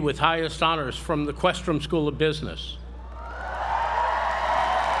MBA with highest honors from the Questrom School of Business.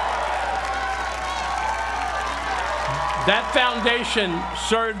 That foundation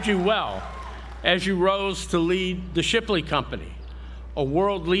served you well as you rose to lead the Shipley Company, a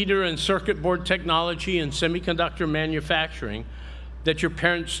world leader in circuit board technology and semiconductor manufacturing that your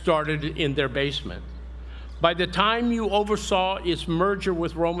parents started in their basement. By the time you oversaw its merger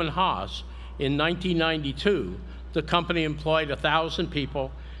with Roman Haas in 1992, the company employed 1,000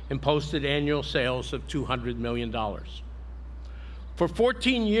 people and posted annual sales of $200 million. For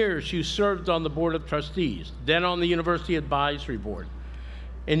 14 years, you served on the Board of Trustees, then on the University Advisory Board,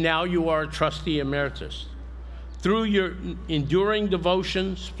 and now you are a Trustee Emeritus. Through your enduring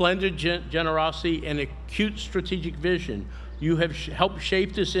devotion, splendid generosity, and acute strategic vision, you have helped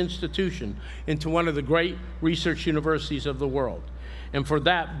shape this institution into one of the great research universities of the world. And for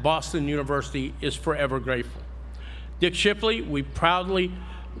that, Boston University is forever grateful. Dick Shipley, we proudly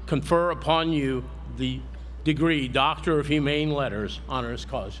confer upon you the degree Doctor of Humane Letters, honoris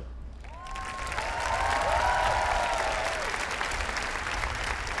causa.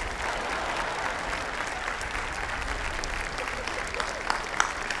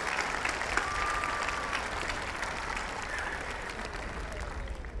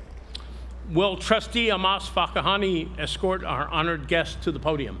 Will Trustee Amos Fakahani escort our honored guest to the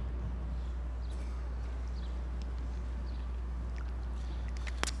podium?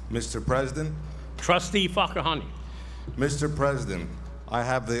 Mr. President. Trustee Fakahani. Mr. President, I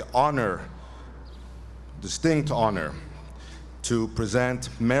have the honor, distinct honor, to present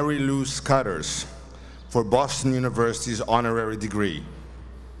Marylou Sudders for Boston University's honorary degree.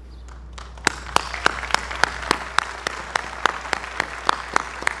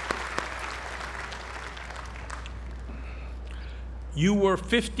 You were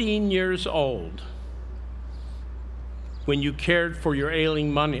 15 years old when you cared for your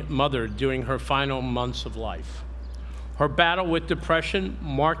ailing mother during her final months of life. Her battle with depression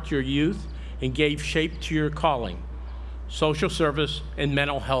marked your youth and gave shape to your calling, social service and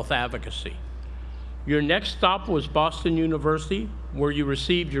mental health advocacy. Your next stop was Boston University, where you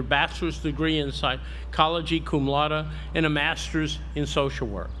received your bachelor's degree in psychology cum laude and a master's in social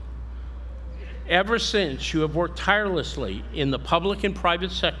work. Ever since, you have worked tirelessly in the public and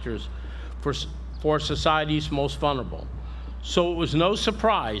private sectors for society's most vulnerable. So it was no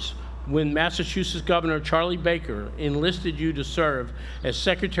surprise when Massachusetts Governor Charlie Baker enlisted you to serve as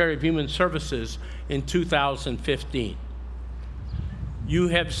Secretary of Human Services in 2015. You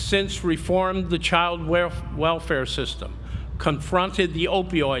have since reformed the child welfare system, confronted the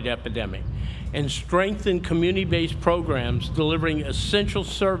opioid epidemic, and strengthened community-based programs delivering essential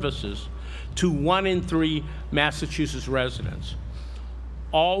services to 1 in 3 Massachusetts residents,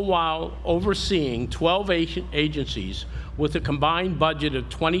 all while overseeing 12 agencies with a combined budget of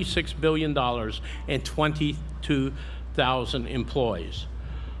 $26 billion and 22,000 employees.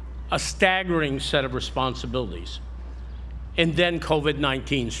 A staggering set of responsibilities. And then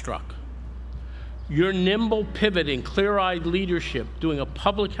COVID-19 struck. Your nimble pivot and clear-eyed leadership during a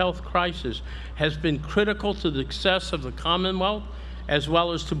public health crisis has been critical to the success of the Commonwealth as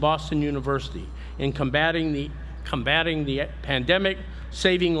well as to Boston University in combating the pandemic,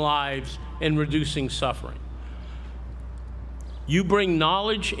 saving lives, and reducing suffering. You bring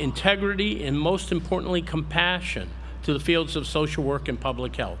knowledge, integrity, and most importantly, compassion to the fields of social work and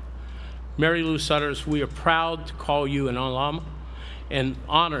public health. Marylou Sudders, we are proud to call you an alum and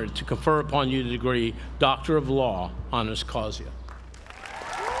honored to confer upon you the degree Doctor of Law, honoris causa.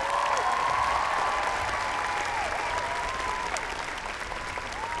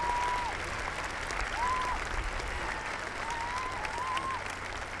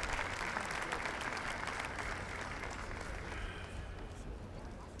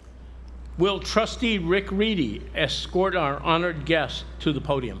 Will Trustee Rick Reedy escort our honored guest to the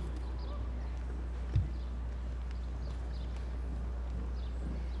podium?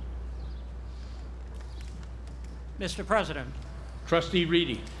 Mr. President. Trustee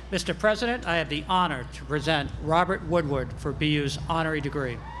Reedy. Mr. President, I have the honor to present Robert Woodward for BU's honorary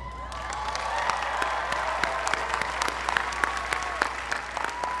degree.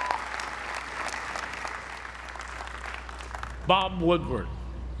 Bob Woodward.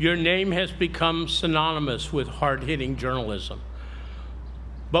 Your name has become synonymous with hard-hitting journalism.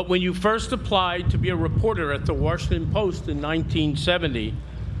 But when you first applied to be a reporter at the Washington Post in 1970,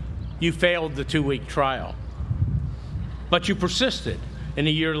 you failed the 2-week trial. But you persisted, and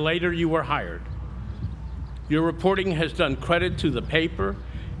a year later you were hired. Your reporting has done credit to the paper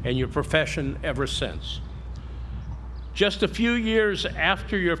and your profession ever since. Just a few years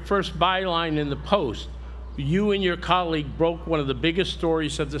after your first byline in the Post, you and your colleague broke one of the biggest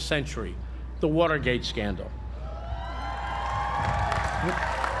stories of the century, the Watergate scandal,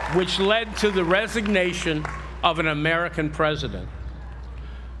 which led to the resignation of an American president.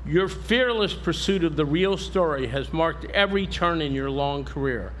 Your fearless pursuit of the real story has marked every turn in your long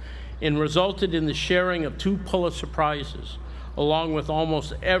career and resulted in the sharing of 2 Pulitzer Prizes, along with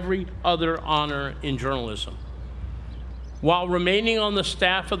almost every other honor in journalism. While remaining on the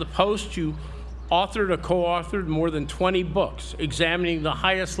staff of the Post, you authored or co-authored more than 20 books examining the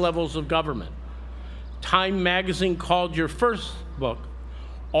highest levels of government. Time magazine called your first book,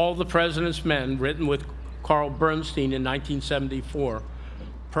 All the President's Men, written with Carl Bernstein in 1974,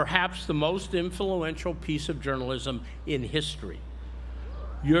 perhaps the most influential piece of journalism in history.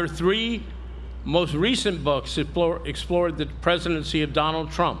 Your 3 most recent books explored the presidency of Donald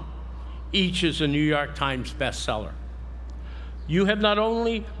Trump. Each is a New York Times bestseller. You have not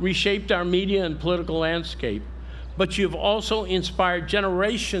only reshaped our media and political landscape, but you have also inspired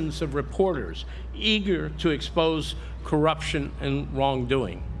generations of reporters eager to expose corruption and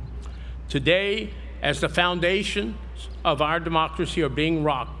wrongdoing. Today, as the foundations of our democracy are being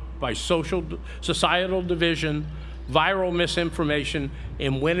rocked by societal division, viral misinformation,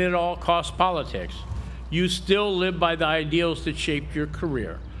 and win-at-all-cost politics, you still live by the ideals that shaped your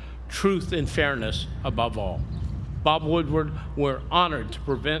career, truth and fairness above all. Bob Woodward, we're honored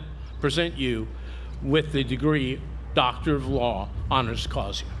to present you with the degree Doctor of Law, honoris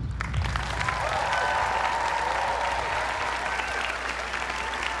causa.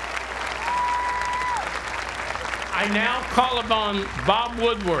 I now call upon Bob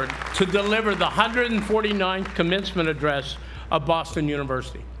Woodward to deliver the 149th Commencement Address of Boston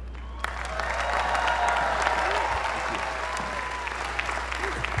University.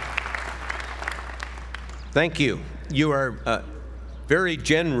 Thank you. You are very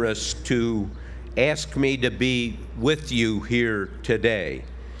generous to ask me to be with you here today.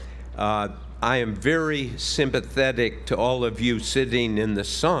 I am very sympathetic to all of you sitting in the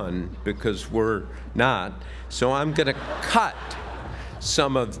sun because we're not. So I'm going to cut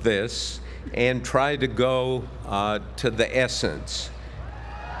some of this and try to go to the essence.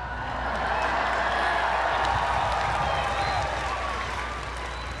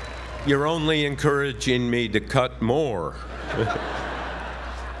 You're only encouraging me to cut more.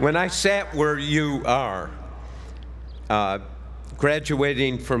 When I sat where you are,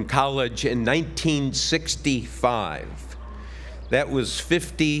 graduating from college in 1965, that was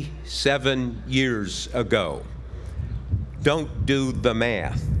 57 years ago. Don't do the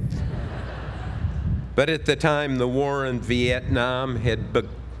math. But at the time, the war in Vietnam had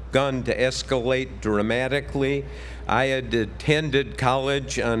begun to escalate dramatically. I had attended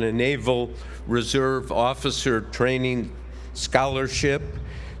college on a Naval Reserve officer training scholarship,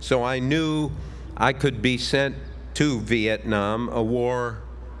 so I knew I could be sent to Vietnam, a war,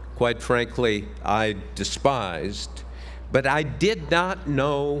 quite frankly, I despised. But I did not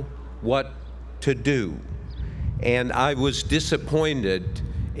know what to do, and I was disappointed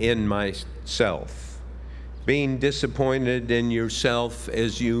in myself. Being disappointed in yourself,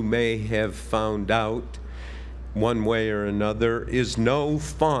 as you may have found out one way or another, is no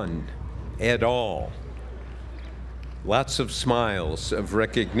fun at all. Lots of smiles of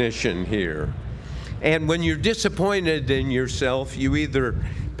recognition here. And when you're disappointed in yourself, you either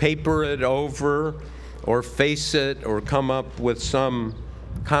paper it over or face it or come up with some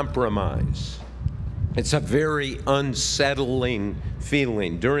compromise. It's a very unsettling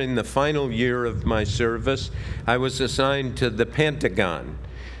feeling. During the final year of my service, I was assigned to the Pentagon.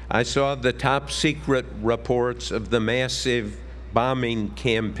 I saw the top secret reports of the massive bombing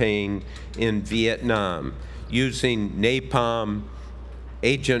campaign in Vietnam using napalm,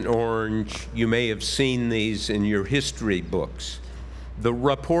 Agent Orange. You may have seen these in your history books. The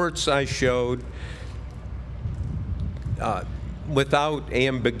reports I showed, without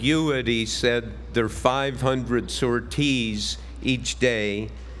ambiguity, said there are 500 sorties each day,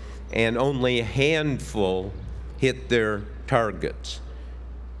 and only a handful hit their targets.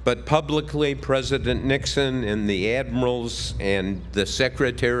 But publicly, President Nixon and the admirals and the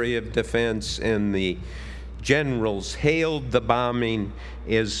Secretary of Defense and the generals hailed the bombing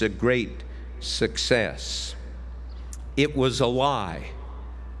as a great success. It was a lie,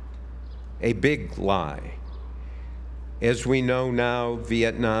 a big lie. As we know now,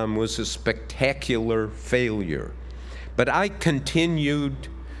 Vietnam was a spectacular failure. But I continued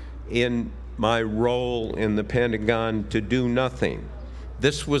in my role in the Pentagon to do nothing.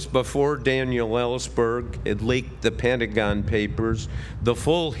 This was before Daniel Ellsberg had leaked the Pentagon Papers, the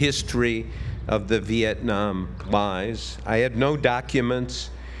full history of the Vietnam lies. I had no documents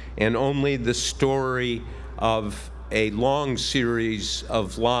and only the story of a long series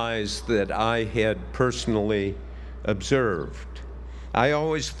of lies that I had personally observed. I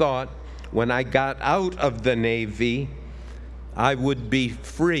always thought when I got out of the Navy, I would be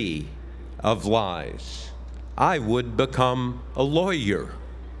free of lies. I would become a lawyer.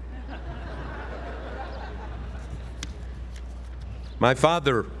 My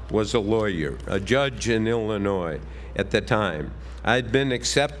father was a lawyer, a judge in Illinois at the time. I'd been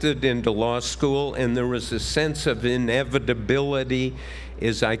accepted into law school, and there was a sense of inevitability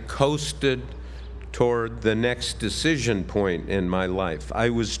as I coasted toward the next decision point in my life.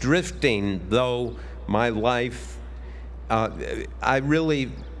 I was drifting, though my life, I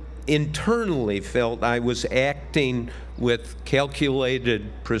really internally felt I was acting with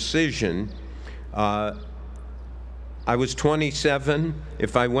calculated precision. I was 27.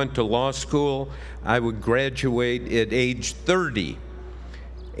 If I went to law school, I would graduate at age 30.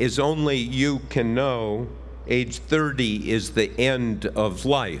 As only you can know, age 30 is the end of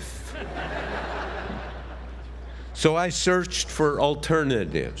life. So I searched for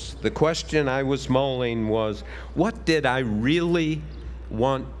alternatives. The question I was mulling was, what did I really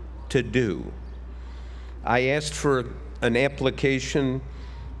want to do? I asked for an application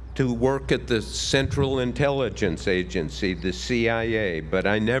to work at the Central Intelligence Agency, the CIA, but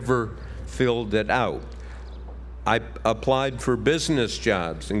I never filled it out. I applied for business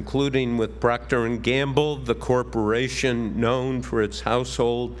jobs, including with Procter & Gamble, the corporation known for its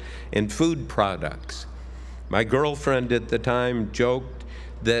household and food products. My girlfriend at the time joked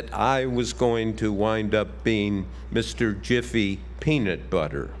that I was going to wind up being Mr. Jiffy Peanut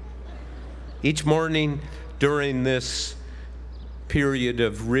Butter. Each morning during this period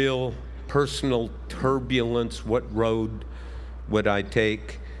of real personal turbulence, what road would I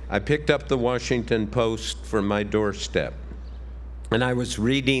take? I picked up the Washington Post from my doorstep, and I was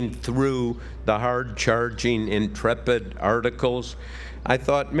reading through the hard-charging, intrepid articles. I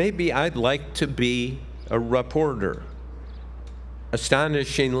thought maybe I'd like to be a reporter.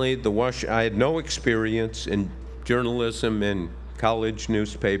 Astonishingly, I had no experience in journalism and college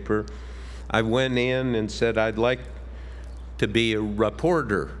newspaper. I went in and said I'd like to be a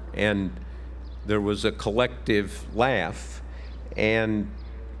reporter, and there was a collective laugh. And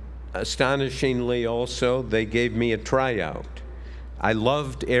astonishingly also, they gave me a tryout. I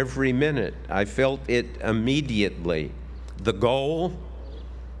loved every minute. I felt it immediately. The goal,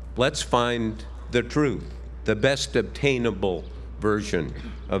 let's find the truth, the best obtainable version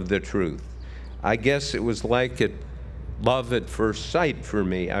of the truth. I guess it was like love at first sight for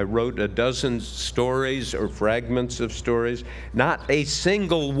me. I wrote a dozen stories or fragments of stories. Not a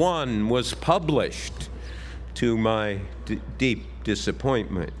single one was published, to my deep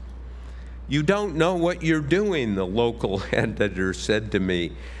disappointment. "You don't know what you're doing," the local editor said to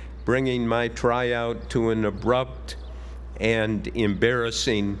me, bringing my tryout to an abrupt and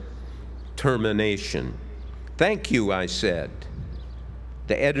embarrassing termination. "Thank you," I said.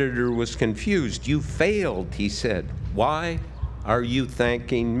 The editor was confused. "You failed," he said. "Why are you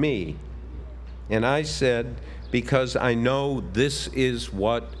thanking me?" And I said, "Because I know this is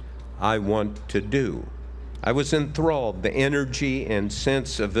what I want to do." I was enthralled. The energy and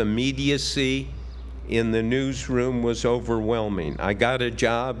sense of immediacy in the newsroom was overwhelming. I got a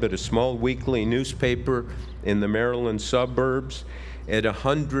job at a small weekly newspaper in the Maryland suburbs at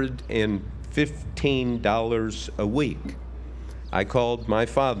 $115 a week. I called my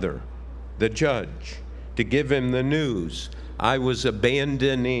father, the judge, to give him the news I was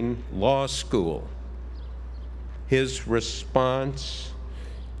abandoning law school. His response,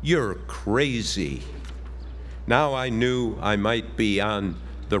 "You're crazy." Now I knew I might be on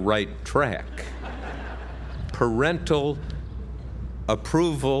the right track. Parental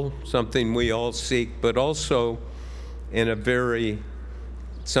approval, something we all seek, but also in a very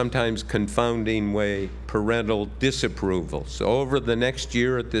sometimes confounding way, parental disapproval. So over the next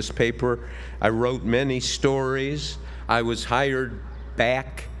year at this paper, I wrote many stories. I was hired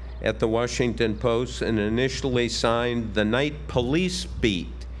back at the Washington Post and initially signed the night police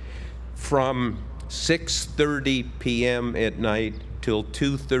beat from 6:30 p.m. at night till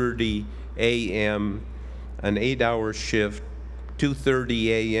 2:30 a.m., an 8-hour shift, 2:30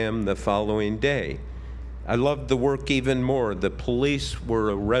 a.m. the following day. I loved the work even more. The police were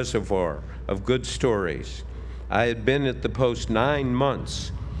a reservoir of good stories. I had been at the Post 9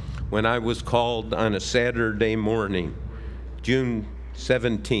 months when I was called on a Saturday morning, June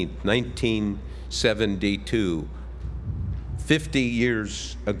 17th, 1972, 50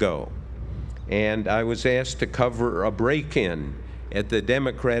 years ago. And I was asked to cover a break-in at the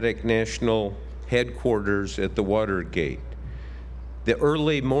Democratic National Headquarters at the Watergate. The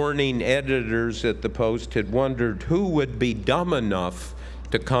early morning editors at the Post had wondered who would be dumb enough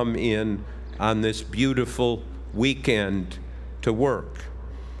to come in on this beautiful weekend to work.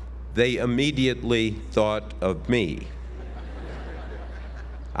 They immediately thought of me.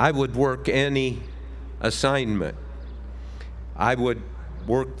 I would work any assignment. I would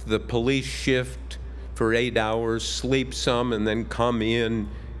work the police shift for 8 hours, sleep some, and then come in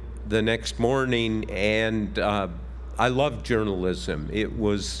the next morning. And I loved journalism. It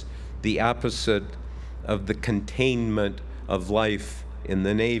was the opposite of the containment of life in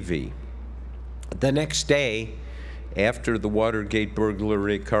the Navy. The next day, after the Watergate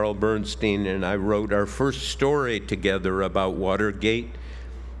burglary, Carl Bernstein and I wrote our first story together about Watergate.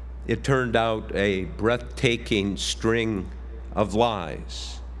 It turned out a breathtaking string of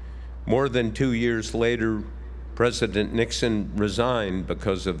lies. More than 2 years later, President Nixon resigned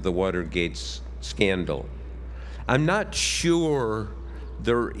because of the Watergate scandal. I'm not sure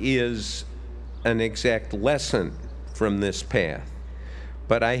there is an exact lesson from this path,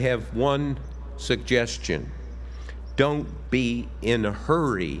 but I have one suggestion. Don't be in a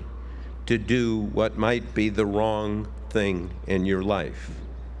hurry to do what might be the wrong thing in your life.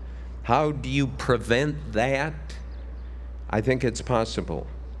 How do you prevent that? I think it's possible.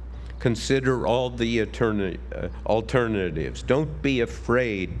 Consider all the alternatives. Don't be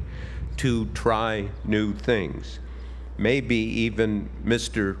afraid to try new things. Maybe even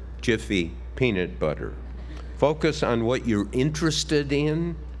Mr. Jiffy Peanut Butter. Focus on what you're interested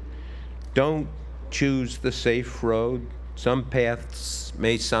in. Don't choose the safe road. Some paths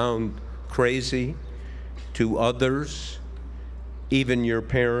may sound crazy to others, even your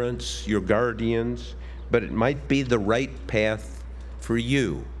parents, your guardians, but it might be the right path for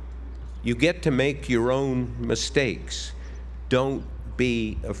you. You get to make your own mistakes. Don't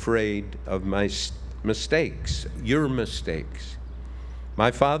be afraid of my mistakes, your mistakes.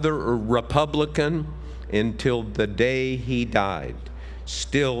 My father, a Republican until the day he died,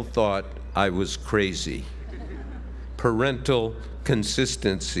 still thought I was crazy. Parental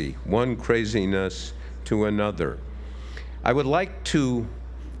consistency, one craziness to another. I would like to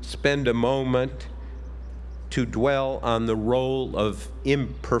spend a moment to dwell on the role of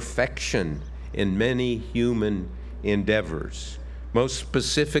imperfection in many human endeavors, most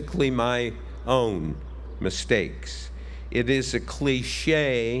specifically my own mistakes. It is a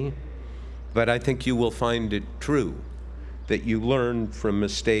cliche, but I think you will find it true, that you learn from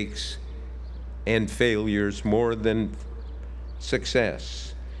mistakes and failures more than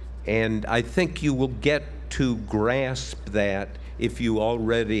success. And I think you will get to grasp that if you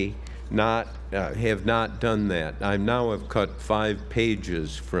already have not done that. I now have cut 5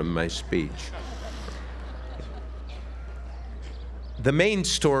 pages from my speech. The main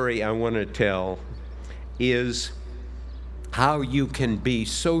story I want to tell is how you can be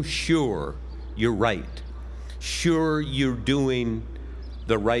so sure you're right, sure you're doing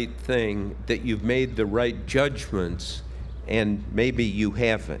the right thing, that you've made the right judgments, and maybe you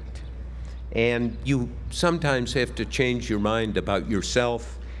haven't. And you sometimes have to change your mind about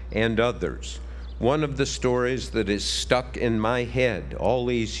yourself and others. One of the stories that is stuck in my head all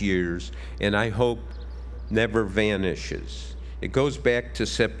these years, and I hope never vanishes. It goes back to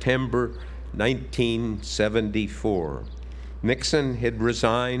September 1974. Nixon had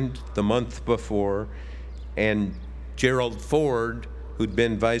resigned the month before, and Gerald Ford, who'd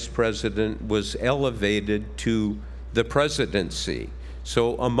been vice president, was elevated to the presidency.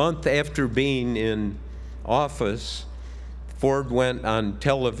 So a month after being in office, Ford went on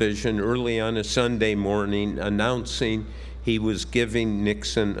television early on a Sunday morning announcing he was giving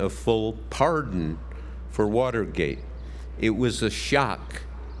Nixon a full pardon for Watergate. It was a shock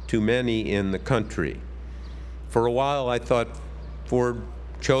to many in the country. For a while, I thought Ford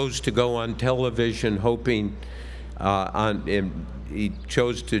chose to go on television hoping, and he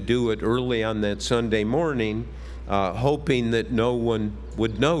chose to do it early on that Sunday morning, hoping that no one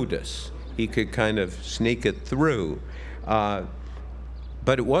would notice. He could kind of sneak it through. But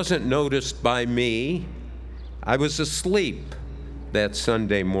it wasn't noticed by me. I was asleep that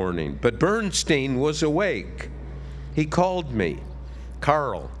Sunday morning, but Bernstein was awake. He called me.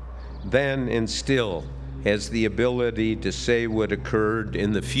 Carl, then and still, has the ability to say what occurred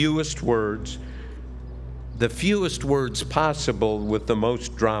in the fewest words possible with the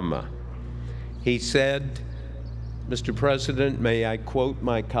most drama. He said, "Mr. President, may I quote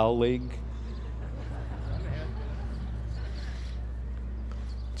my colleague?"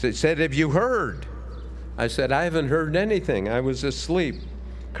 He said, "Have you heard?" I said, "I haven't heard anything. I was asleep."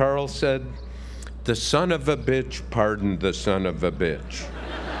 Carl said, "The son of a bitch pardoned the son of a bitch."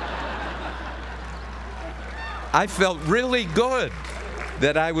 I felt really good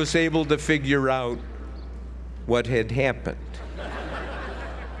that I was able to figure out what had happened.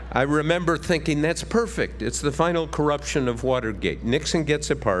 I remember thinking, that's perfect. It's the final corruption of Watergate. Nixon gets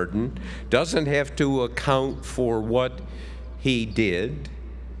a pardon, doesn't have to account for what he did,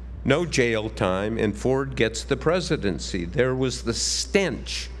 no jail time, and Ford gets the presidency. There was the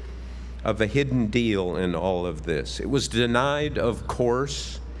stench of a hidden deal in all of this. It was denied, of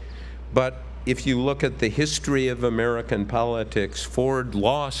course, but if you look at the history of American politics, Ford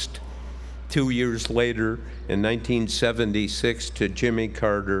lost 2 years later in 1976 to Jimmy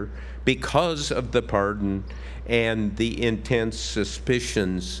Carter because of the pardon and the intense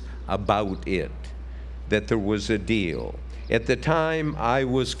suspicions about it, that there was a deal. At the time, I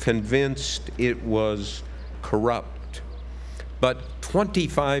was convinced it was corrupt. But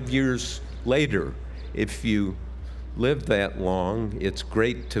 25 years later, if you live that long, it's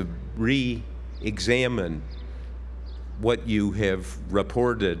great to re-examine what you have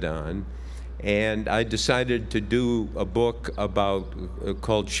reported on. And I decided to do a book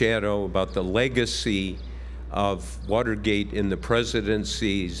called Shadow, about the legacy of Watergate in the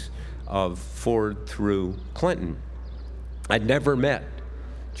presidencies of Ford through Clinton. I'd never met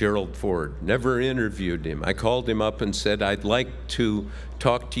Gerald Ford, never interviewed him. I called him up and said, "I'd like to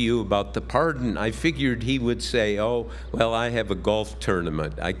talk to you about the pardon." I figured he would say, "Oh, well, I have a golf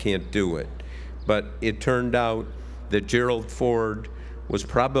tournament. I can't do it." But it turned out that Gerald Ford was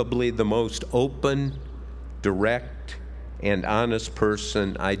probably the most open, direct, and honest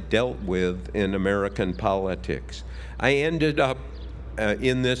person I dealt with in American politics. I ended up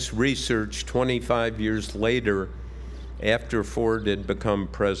in this research 25 years later, after Ford had become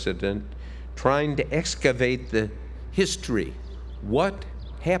president, trying to excavate the history. What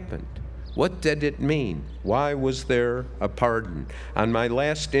happened? What did it mean? Why was there a pardon? On my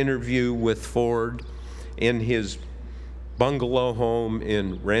last interview with Ford in his bungalow home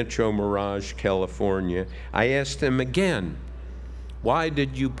in Rancho Mirage, California, I asked him again, why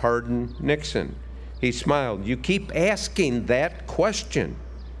did you pardon Nixon? He smiled. You keep asking that question.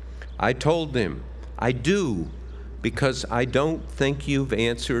 I told him, I do, because I don't think you've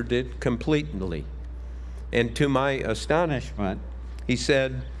answered it completely. And to my astonishment, he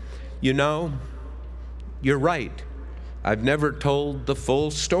said, you know, you're right. I've never told the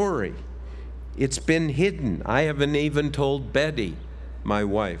full story. It's been hidden. I haven't even told Betty, my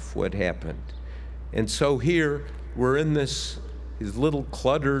wife, what happened. And so here, we're in his little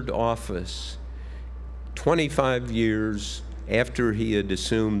cluttered office, 25 years after he had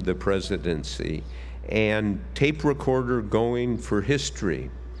assumed the presidency, and tape recorder going for history.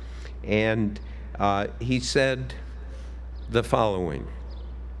 And he said the following: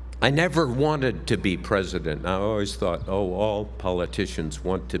 I never wanted to be president. I always thought, oh, all politicians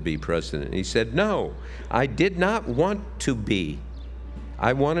want to be president. He said, no, I did not want to be.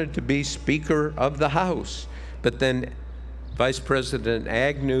 I wanted to be Speaker of the House. But then Vice President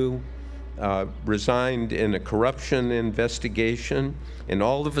Agnew resigned in a corruption investigation, and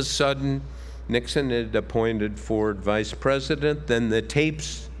all of a sudden, Nixon had appointed Ford vice president. Then the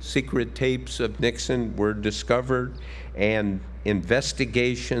tapes, secret tapes of Nixon were discovered, and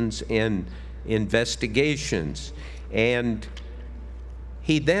investigations and investigations. And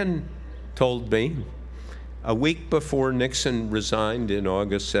he then told me, a week before Nixon resigned in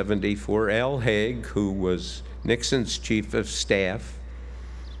August '74, Al Haig, who was Nixon's chief of staff,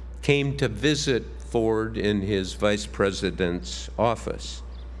 came to visit Ford in his vice president's office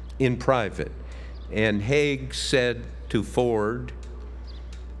in private. And Haig said to Ford,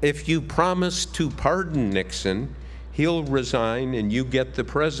 if you promise to pardon Nixon, he'll resign and you get the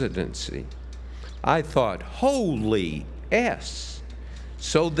presidency. I thought, holy S.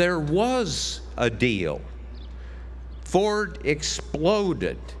 So there was a deal. Ford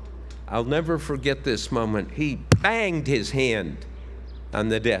exploded. I'll never forget this moment. He banged his hand on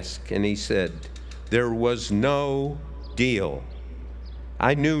the desk and he said, there was no deal.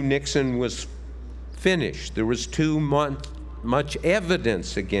 I knew Nixon was finished. There was too much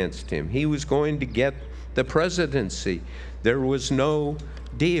evidence against him. He was going to get the presidency. There was no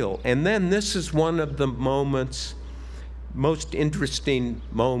deal. And then this is one of the moments, most interesting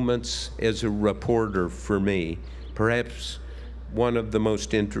moments as a reporter for me, perhaps one of the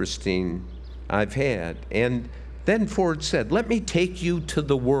most interesting I've had. And then Ford said, let me take you to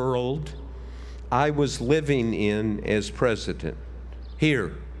the world I was living in as president.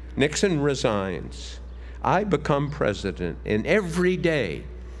 Here, Nixon resigns. I become president, and every day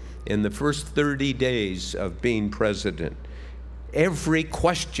in the first 30 days of being president, every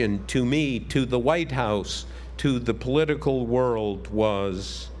question to me, to the White House, to the political world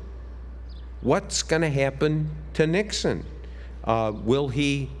was, what's going to happen to Nixon? Will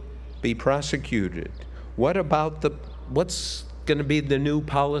he be prosecuted? What about what's going to be the new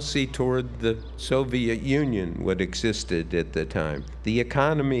policy toward the Soviet Union, what existed at the time? The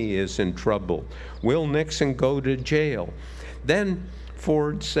economy is in trouble. Will Nixon go to jail? Then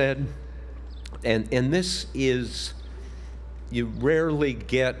Ford said, and this is, you rarely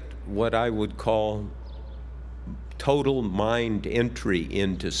get what I would call total mind entry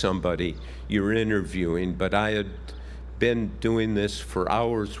into somebody you're interviewing, but I had been doing this for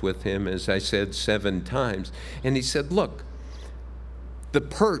hours with him, as I said, 7 times. And he said, look, the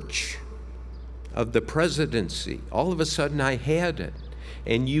perch of the presidency, all of a sudden I had it.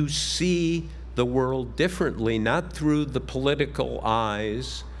 And you see the world differently, not through the political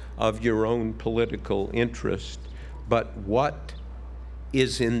eyes of your own political interest, but what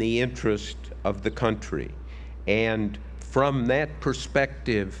is in the interest of the country. And from that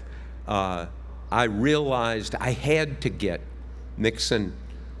perspective, I realized I had to get Nixon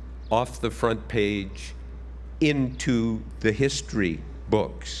off the front page into the history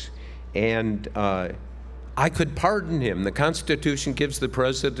books. And I could pardon him. The Constitution gives the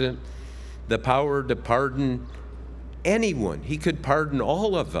president the power to pardon anyone. He could pardon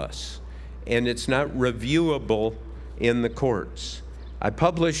all of us, and it's not reviewable in the courts. I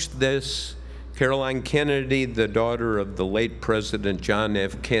published this. Caroline Kennedy, the daughter of the late President John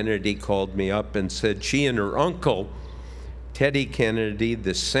F. Kennedy, called me up and said she and her uncle, Teddy Kennedy,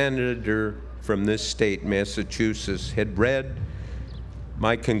 the senator from from this state, Massachusetts, had read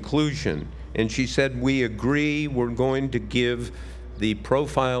my conclusion, and she said, we agree we're going to give the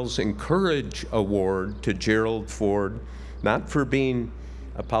Profiles in Courage Award to Gerald Ford, not for being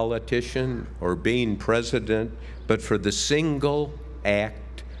a politician or being president, but for the single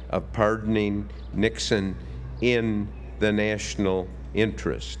act of pardoning Nixon in the national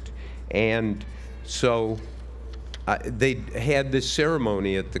interest. And so they had this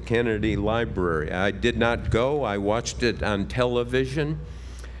ceremony at the Kennedy Library. I did not go. I watched it on television.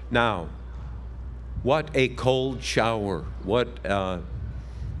 Now, what a cold shower. What a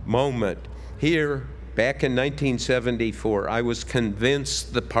moment. Here, back in 1974, I was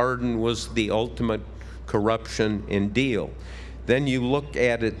convinced the pardon was the ultimate corruption and deal. Then you look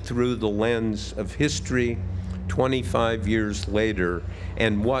at it through the lens of history 25 years later,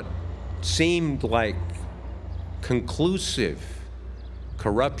 and what seemed like conclusive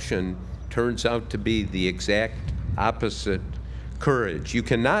corruption turns out to be the exact opposite courage. You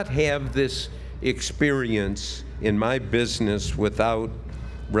cannot have this experience in my business without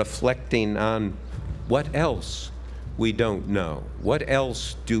reflecting on what else we don't know. What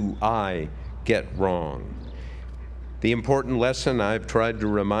else do I get wrong? The important lesson I've tried to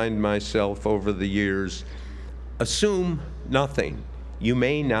remind myself over the years: assume nothing. You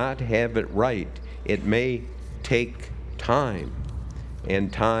may not have it right. It may take time,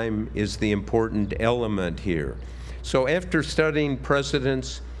 and time is the important element here. So after studying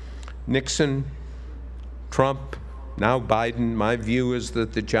presidents, Nixon, Trump, now Biden, my view is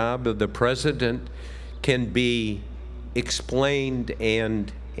that the job of the president can be explained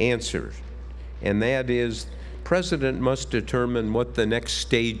and answered, and that is, president must determine what the next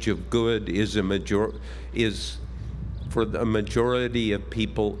stage of good is for the majority of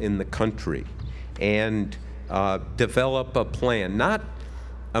people in the country, and develop a plan, not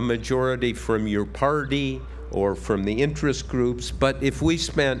a majority from your party or from the interest groups, but if we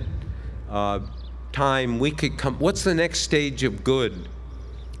spent time, we could come, what's the next stage of good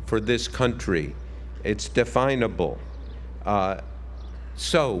for this country? It's definable.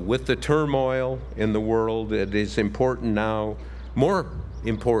 So with the turmoil in the world, it is important now, more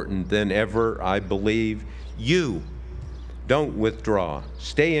important than ever, I believe, you don't withdraw.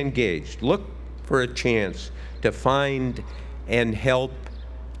 Stay engaged. Look for a chance to find and help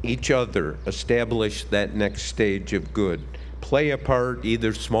each other establish that next stage of good. Play a part,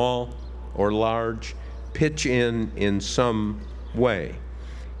 either small or large. Pitch in some way.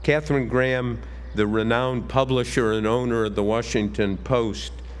 Katharine Graham, the renowned publisher and owner of the Washington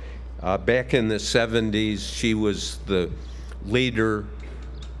Post, back in the 70s, she was the leader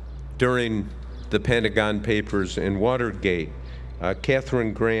during the Pentagon Papers and Watergate.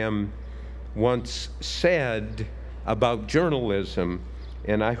 Katharine Graham once said about journalism,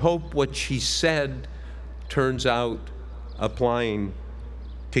 and I hope what she said turns out applying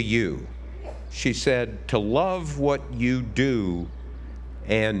to you. She said, to love what you do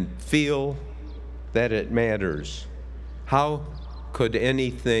and feel that it matters. How could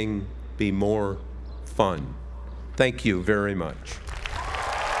anything be more fun? Thank you very much.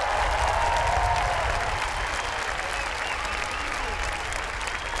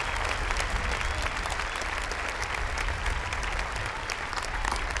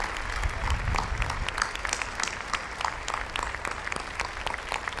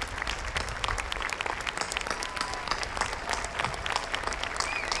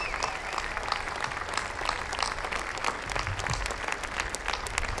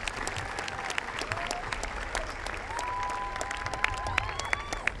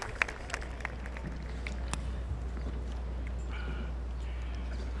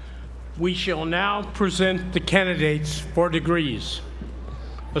 We shall now present the candidates for degrees.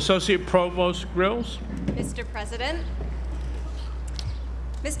 Associate Provost Grills. Mr. President.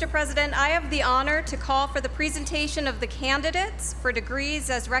 Mr. President, I have the honor to call for the presentation of the candidates for degrees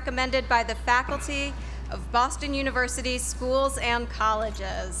as recommended by the faculty of Boston University schools and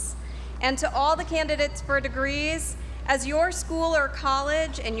colleges. And to all the candidates for degrees, as your school or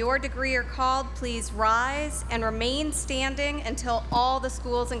college and your degree are called, please rise and remain standing until all the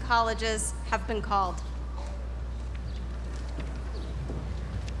schools and colleges have been called.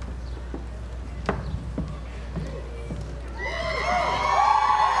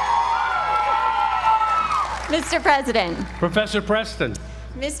 Mr. President. Professor Preston.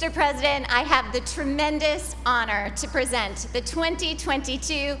 Mr. President, I have the tremendous honor to present the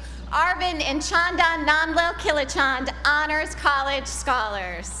 2022 Arvind and Chandan Nandlo Kilachand Honors College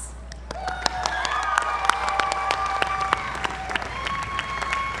Scholars.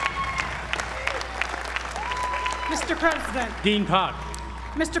 Mr. President. Dean Pott.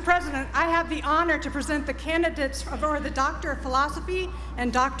 Mr. President, I have the honor to present the candidates for the Doctor of Philosophy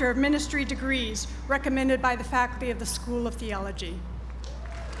and Doctor of Ministry degrees recommended by the faculty of the School of Theology.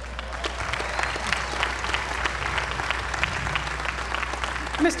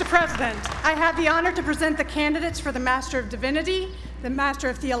 Mr. President, I have the honor to present the candidates for the Master of Divinity, the Master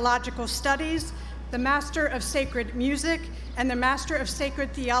of Theological Studies, the Master of Sacred Music, and the Master of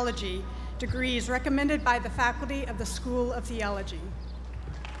Sacred Theology degrees recommended by the faculty of the School of Theology.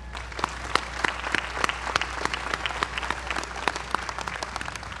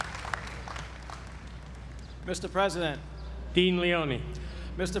 Mr. President. Dean Leone.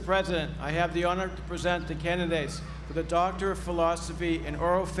 Mr. President, I have the honor to present the candidates for the Doctor of Philosophy in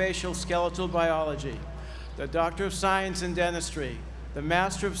Orofacial Skeletal Biology, the Doctor of Science in Dentistry, the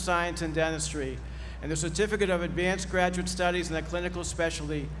Master of Science in Dentistry, and the Certificate of Advanced Graduate Studies in a Clinical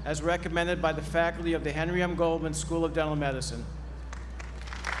Specialty as recommended by the faculty of the Henry M. Goldman School of Dental Medicine.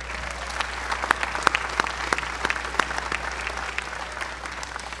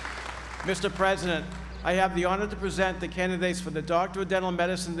 Mr. President, I have the honor to present the candidates for the Doctor of Dental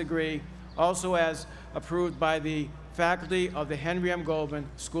Medicine degree, also as approved by the faculty of the Henry M. Goldman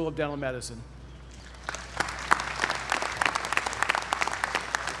School of Dental Medicine.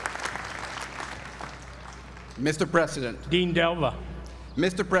 Mr. President. Dean Delva.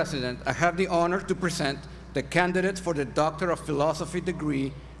 Mr. President, I have the honor to present the candidates for the Doctor of Philosophy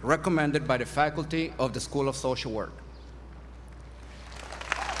degree recommended by the faculty of the School of Social Work.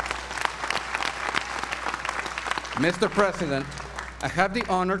 Mr. President, I have the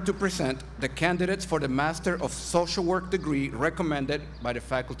honor to present the candidates for the Master of Social Work degree recommended by the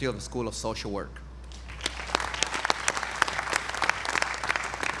faculty of the School of Social Work.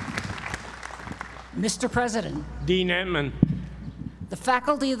 Mr. President. Dean Entman. The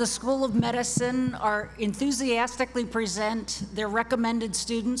faculty of the School of Medicine are enthusiastically present their recommended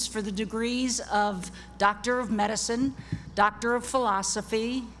students for the degrees of Doctor of Medicine, Doctor of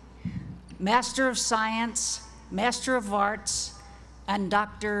Philosophy, Master of Science, Master of Arts, and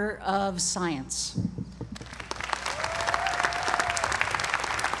Doctor of Science.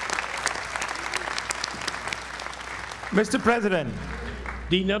 Mr. President.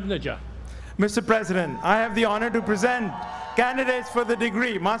 Dean Ubnaja. Mr. President, I have the honor to present candidates for the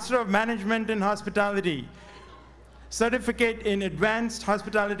degree Master of Management in Hospitality, Certificate in Advanced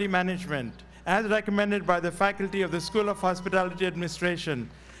Hospitality Management, as recommended by the faculty of the School of Hospitality Administration.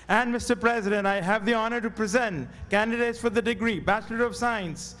 And Mr. President, I have the honor to present candidates for the degree Bachelor of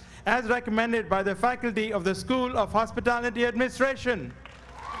Science, as recommended by the faculty of the School of Hospitality Administration.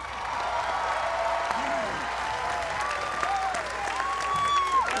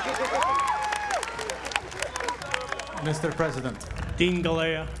 Mr. President. Dean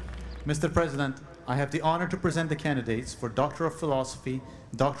Galea. Mr. President, I have the honor to present the candidates for Doctor of Philosophy,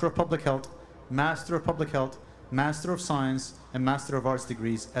 Doctor of Public Health, Master of Public Health, Master of Science, and Master of Arts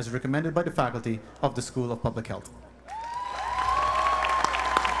degrees as recommended by the faculty of the School of Public Health.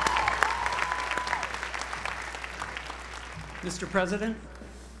 Mr. President.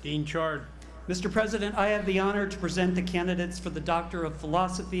 Dean Chard. Mr. President, I have the honor to present the candidates for the Doctor of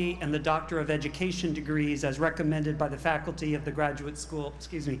Philosophy and the Doctor of Education degrees as recommended by the faculty of the Graduate School,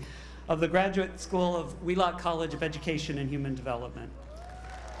 of the Graduate School of Wheelock College of Education and Human Development.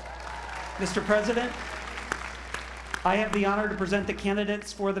 Mr. President, I have the honor to present the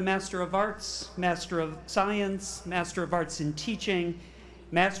candidates for the Master of Arts, Master of Science, Master of Arts in Teaching,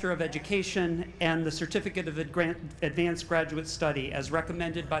 Master of Education, and the Certificate of Advanced Graduate Study as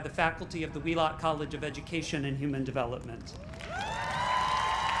recommended by the faculty of the Wheelock College of Education and Human Development.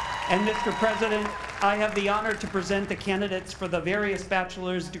 And Mr. President, I have the honor to present the candidates for the various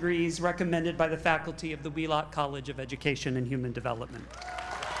bachelor's degrees recommended by the faculty of the Wheelock College of Education and Human Development.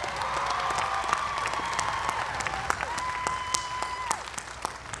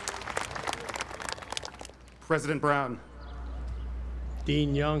 President Brown.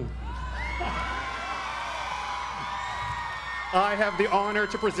 Dean Young. I have the honor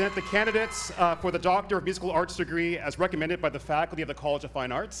to present the candidates for the Doctor of Musical Arts degree as recommended by the faculty of the College of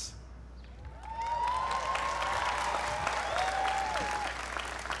Fine Arts.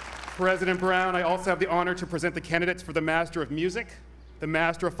 President Brown, I also have the honor to present the candidates for the Master of Music, the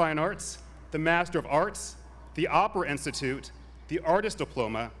Master of Fine Arts, the Master of Arts, the Opera Institute, the Artist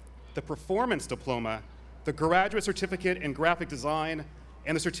Diploma, the Performance Diploma, the Graduate Certificate in Graphic Design,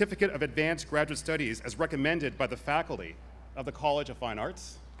 and the Certificate of Advanced Graduate Studies as recommended by the faculty of the College of Fine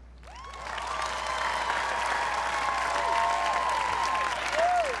Arts.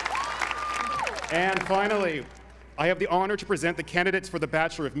 And finally, I have the honor to present the candidates for the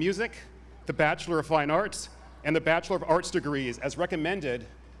Bachelor of Music, the Bachelor of Fine Arts, and the Bachelor of Arts degrees as recommended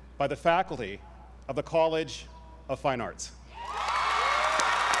by the faculty of the College of Fine Arts.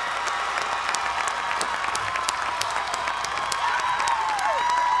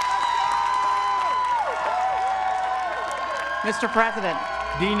 Mr. President.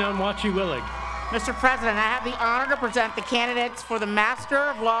 Dean Onwuachi-Willig. Mr. President, I have the honor to present the candidates for the Master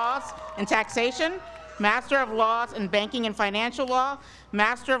of Laws in Taxation, Master of Laws in Banking and Financial Law,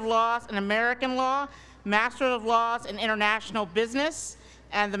 Master of Laws in American Law, Master of Laws in International Business,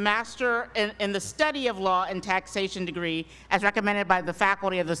 and the Master in the Study of Law and Taxation degree as recommended by the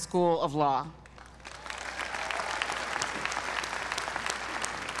faculty of the School of Law.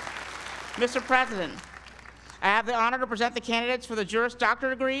 Mr. President, I have the honor to present the candidates for the Juris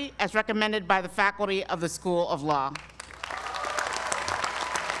Doctor degree as recommended by the faculty of the School of Law.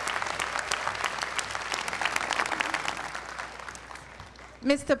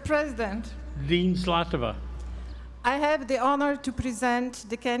 Mr. President, Dean Zlatova. I have the honor to present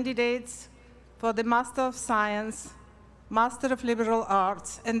the candidates for the Master of Science, Master of Liberal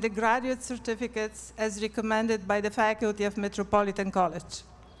Arts, and the graduate certificates as recommended by the faculty of Metropolitan College.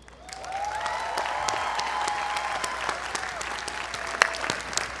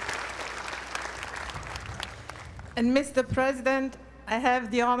 And Mr. President, I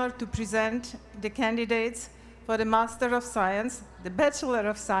have the honor to present the candidates for the Master of Science, the Bachelor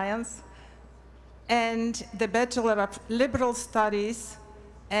of Science, and the Bachelor of Liberal Studies,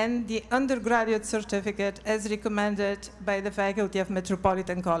 and the undergraduate certificate as recommended by the faculty of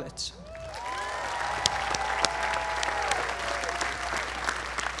Metropolitan College.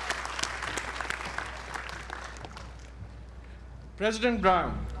 President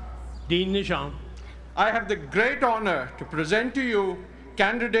Brown. Dean Nijam. I have the great honor to present to you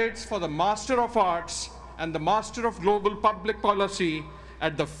candidates for the Master of Arts and the Master of Global Public Policy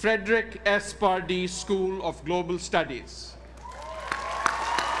at the Frederick S. Pardee School of Global Studies.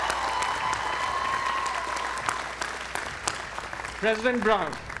 President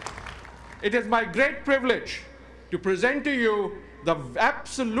Brown, it is my great privilege to present to you the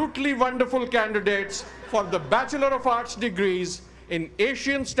absolutely wonderful candidates for the Bachelor of Arts degrees in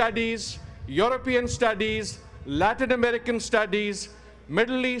Asian Studies, European Studies, Latin American Studies,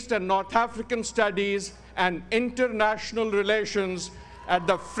 Middle East and North African Studies, and International Relations at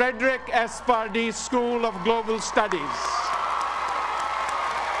the Frederick S. Pardee School of Global Studies.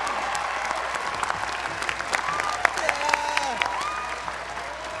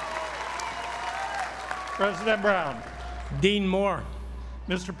 President Brown. Dean Moore.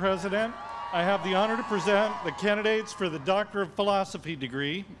 Mr. President, I have the honor to present the candidates for the Doctor of Philosophy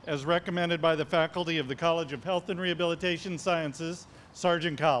degree as recommended by the faculty of the College of Health and Rehabilitation Sciences,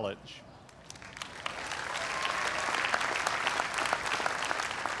 Sargent College.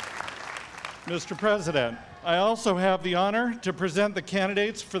 Mr. President, I also have the honor to present the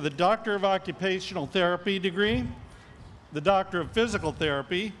candidates for the Doctor of Occupational Therapy degree, the Doctor of Physical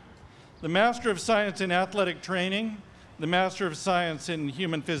Therapy, the Master of Science in Athletic Training, the Master of Science in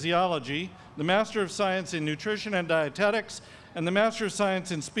Human Physiology, the Master of Science in Nutrition and Dietetics, and the Master of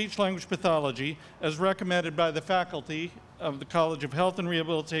Science in Speech-Language Pathology as recommended by the faculty of the College of Health and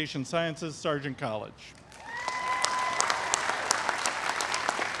Rehabilitation Sciences, Sargent College.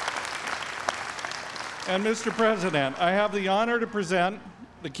 And Mr. President, I have the honor to present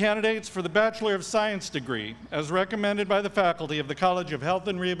the candidates for the Bachelor of Science degree as recommended by the faculty of the College of Health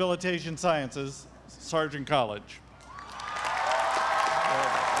and Rehabilitation Sciences, Sargent College.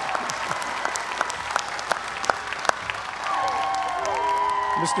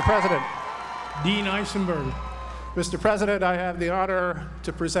 Mr. President. Dean Eisenberg. Mr. President, I have the honor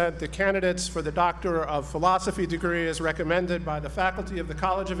to present the candidates for the Doctor of Philosophy degree as recommended by the faculty of the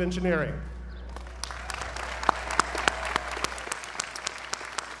College of Engineering.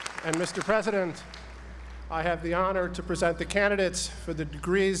 And Mr. President, I have the honor to present the candidates for the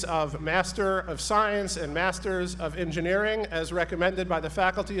degrees of Master of Science and Masters of Engineering as recommended by the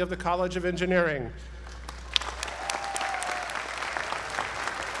faculty of the College of Engineering.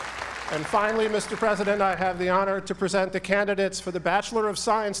 And finally, Mr. President, I have the honor to present the candidates for the Bachelor of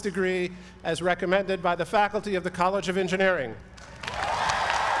Science degree as recommended by the faculty of the College of Engineering.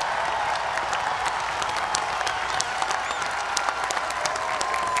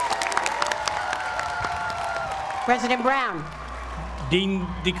 President Brown. Dean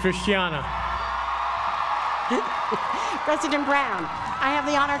DeChristiana. President Brown, I have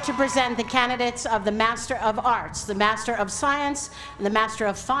the honor to present the candidates of the Master of Arts, the Master of Science, and the Master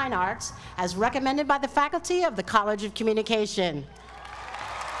of Fine Arts as recommended by the faculty of the College of Communication.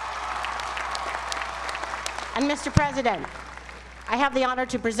 And Mr. President, I have the honor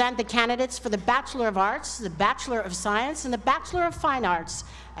to present the candidates for the Bachelor of Arts, the Bachelor of Science, and the Bachelor of Fine Arts,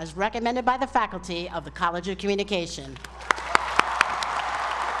 as recommended by the faculty of the College of Communication.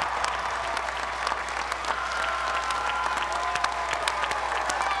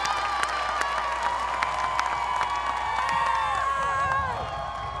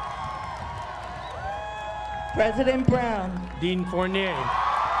 President Brown. Dean Fournier.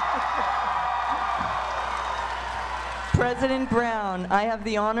 President Brown, I have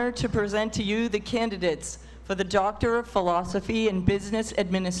the honor to present to you the candidates for the Doctor of Philosophy in Business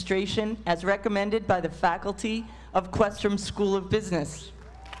Administration as recommended by the faculty of Questrom School of Business.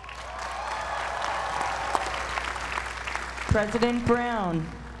 President Brown,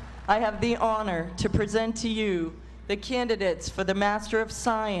 I have the honor to present to you the candidates for the Master of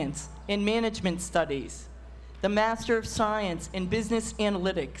Science in Management Studies, the Master of Science in Business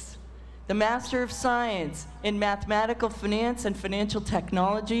Analytics, the Master of Science in Mathematical Finance and Financial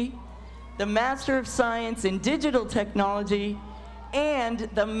Technology, the Master of Science in Digital Technology, and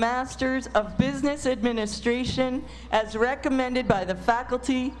the Masters of Business Administration as recommended by the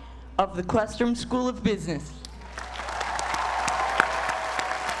faculty of the Questrom School of Business.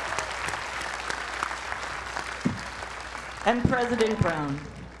 And President Brown,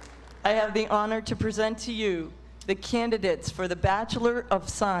 I have the honor to present to you the candidates for the Bachelor of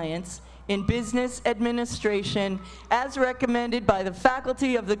Science in Business Administration as recommended by the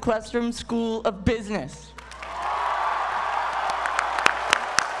faculty of the Questrom School of Business.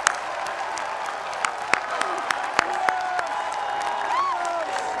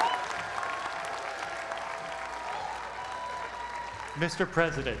 Mr.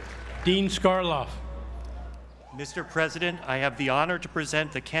 President. Dean Skarloff. Mr. President, I have the honor to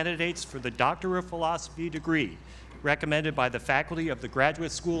present the candidates for the Doctor of Philosophy degree recommended by the faculty of the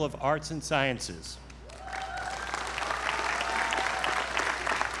Graduate School of Arts and Sciences.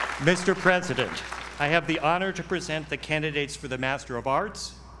 Mr. President, I have the honor to present the candidates for the Master of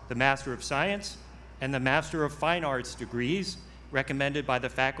Arts, the Master of Science, and the Master of Fine Arts degrees recommended by the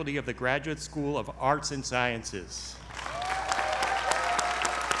faculty of the Graduate School of Arts and Sciences.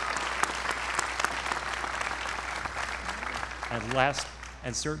 And last,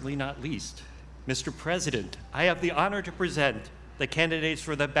 and certainly not least, Mr. President, I have the honor to present the candidates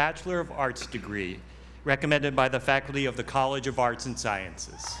for the Bachelor of Arts degree recommended by the faculty of the College of Arts and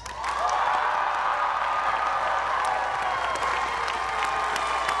Sciences.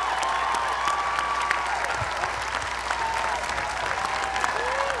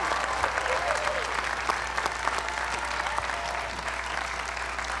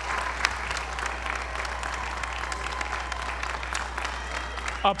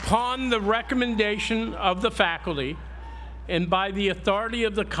 Upon the recommendation of the faculty and by the authority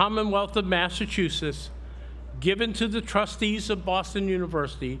of the Commonwealth of Massachusetts, given to the trustees of Boston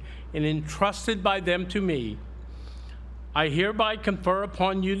University and entrusted by them to me, I hereby confer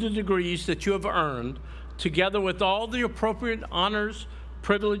upon you the degrees that you have earned, together with all the appropriate honors,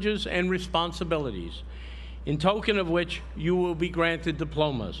 privileges, and responsibilities, in token of which you will be granted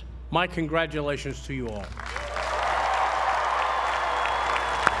diplomas. My congratulations to you all.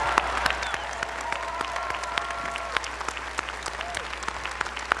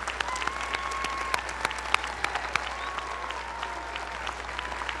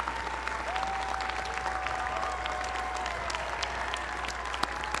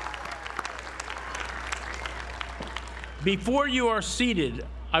 Before you are seated,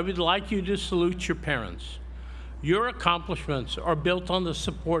 I would like you to salute your parents. Your accomplishments are built on the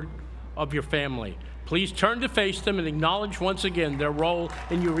support of your family. Please turn to face them and acknowledge once again their role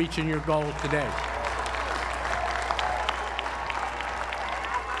in you reaching your goal today.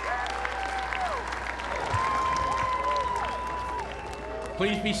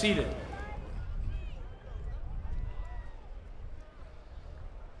 Please be seated.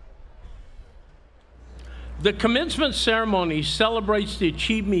 The commencement ceremony celebrates the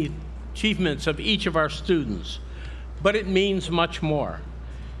achievements of each of our students, but it means much more.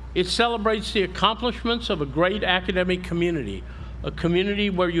 It celebrates the accomplishments of a great academic community, a community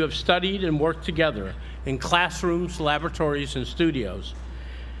where you have studied and worked together in classrooms, laboratories, and studios.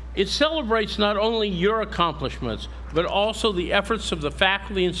 It celebrates not only your accomplishments, but also the efforts of the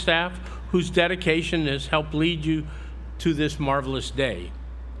faculty and staff whose dedication has helped lead you to this marvelous day.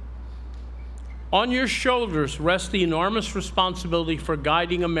 On your shoulders rests the enormous responsibility for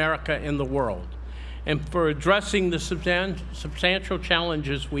guiding America and the world, and for addressing the substantial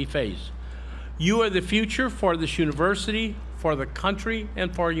challenges we face. You are the future for this university, for the country,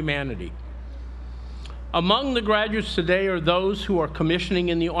 and for humanity. Among the graduates today are those who are commissioning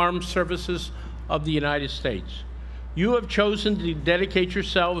in the armed services of the United States. You have chosen to dedicate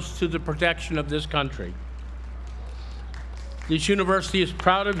yourselves to the protection of this country. This university is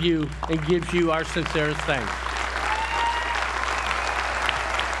proud of you and gives you our sincerest thanks.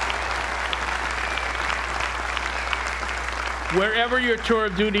 Wherever your tour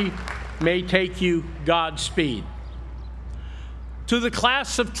of duty may take you, Godspeed. To the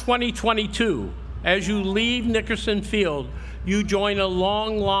class of 2022, as you leave Nickerson Field, you join a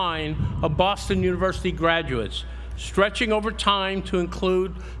long line of Boston University graduates, stretching over time to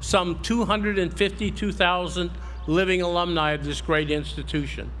include some 252,000 living alumni of this great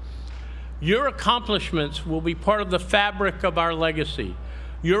institution. Your accomplishments will be part of the fabric of our legacy.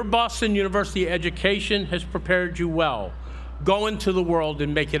 Your Boston University education has prepared you well. Go into the world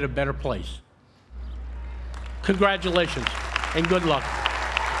and make it a better place. Congratulations and good luck.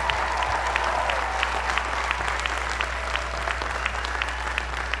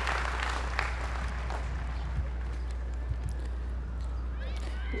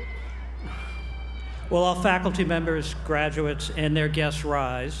 Will all faculty members, graduates, and their guests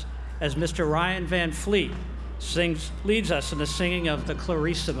rise as Mr. Ryan Van Fleet leads us in the singing of the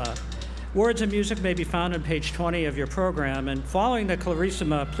Clarissima. Words and music may be found on page 20 of your program, and following the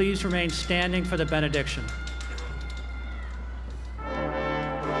Clarissima, please remain standing for the benediction.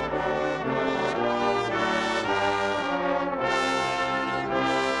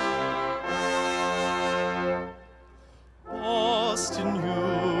 Boston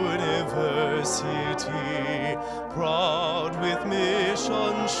University, proud with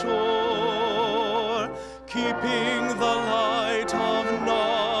mission sure, keeping the light of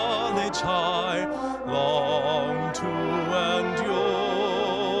knowledge high, long to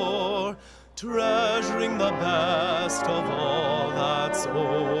endure, treasuring the best of all that's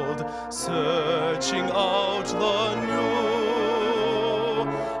old, searching out the new,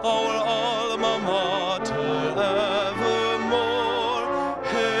 our alma mater evermore,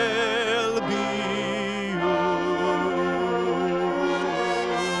 hail be you.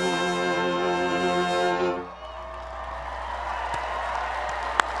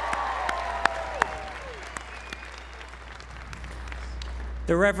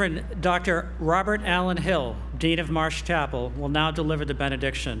 The Reverend Dr. Robert Allen Hill, Dean of Marsh Chapel, will now deliver the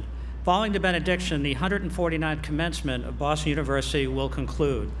benediction. Following the benediction, the 149th commencement of Boston University will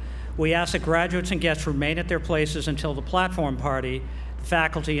conclude. We ask that graduates and guests remain at their places until the platform party, the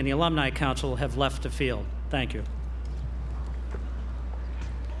faculty, and the Alumni Council have left the field. Thank you.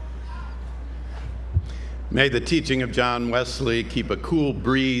 May the teaching of John Wesley keep a cool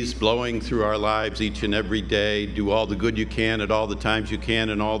breeze blowing through our lives each and every day. Do all the good you can at all the times you can,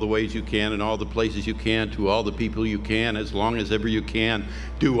 in all the ways you can, in all the places you can, to all the people you can, as long as ever you can.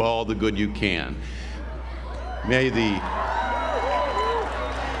 Do all the good you can. May the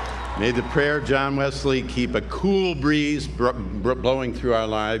prayer of John Wesley keep a cool breeze blowing through our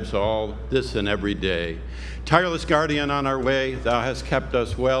lives all this and every day. Tireless guardian on our way, thou hast kept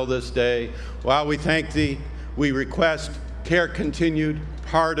us well this day. While we thank thee, we request care continued,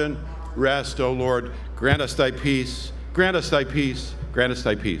 pardon, rest, O Lord. Grant us thy peace, grant us thy peace, grant us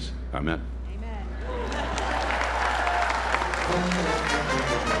thy peace. Amen.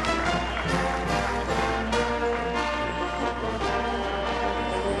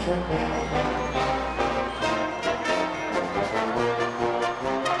 Thank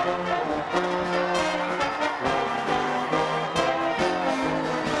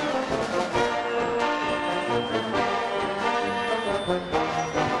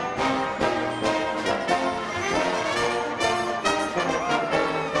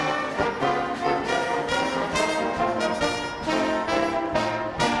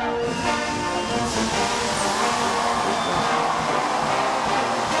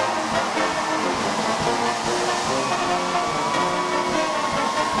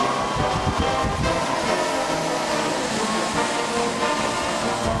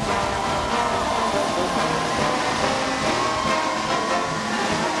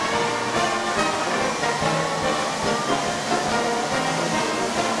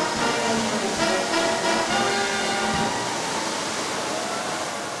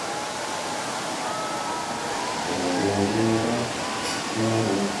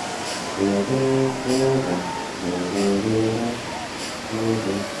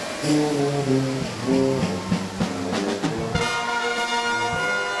you.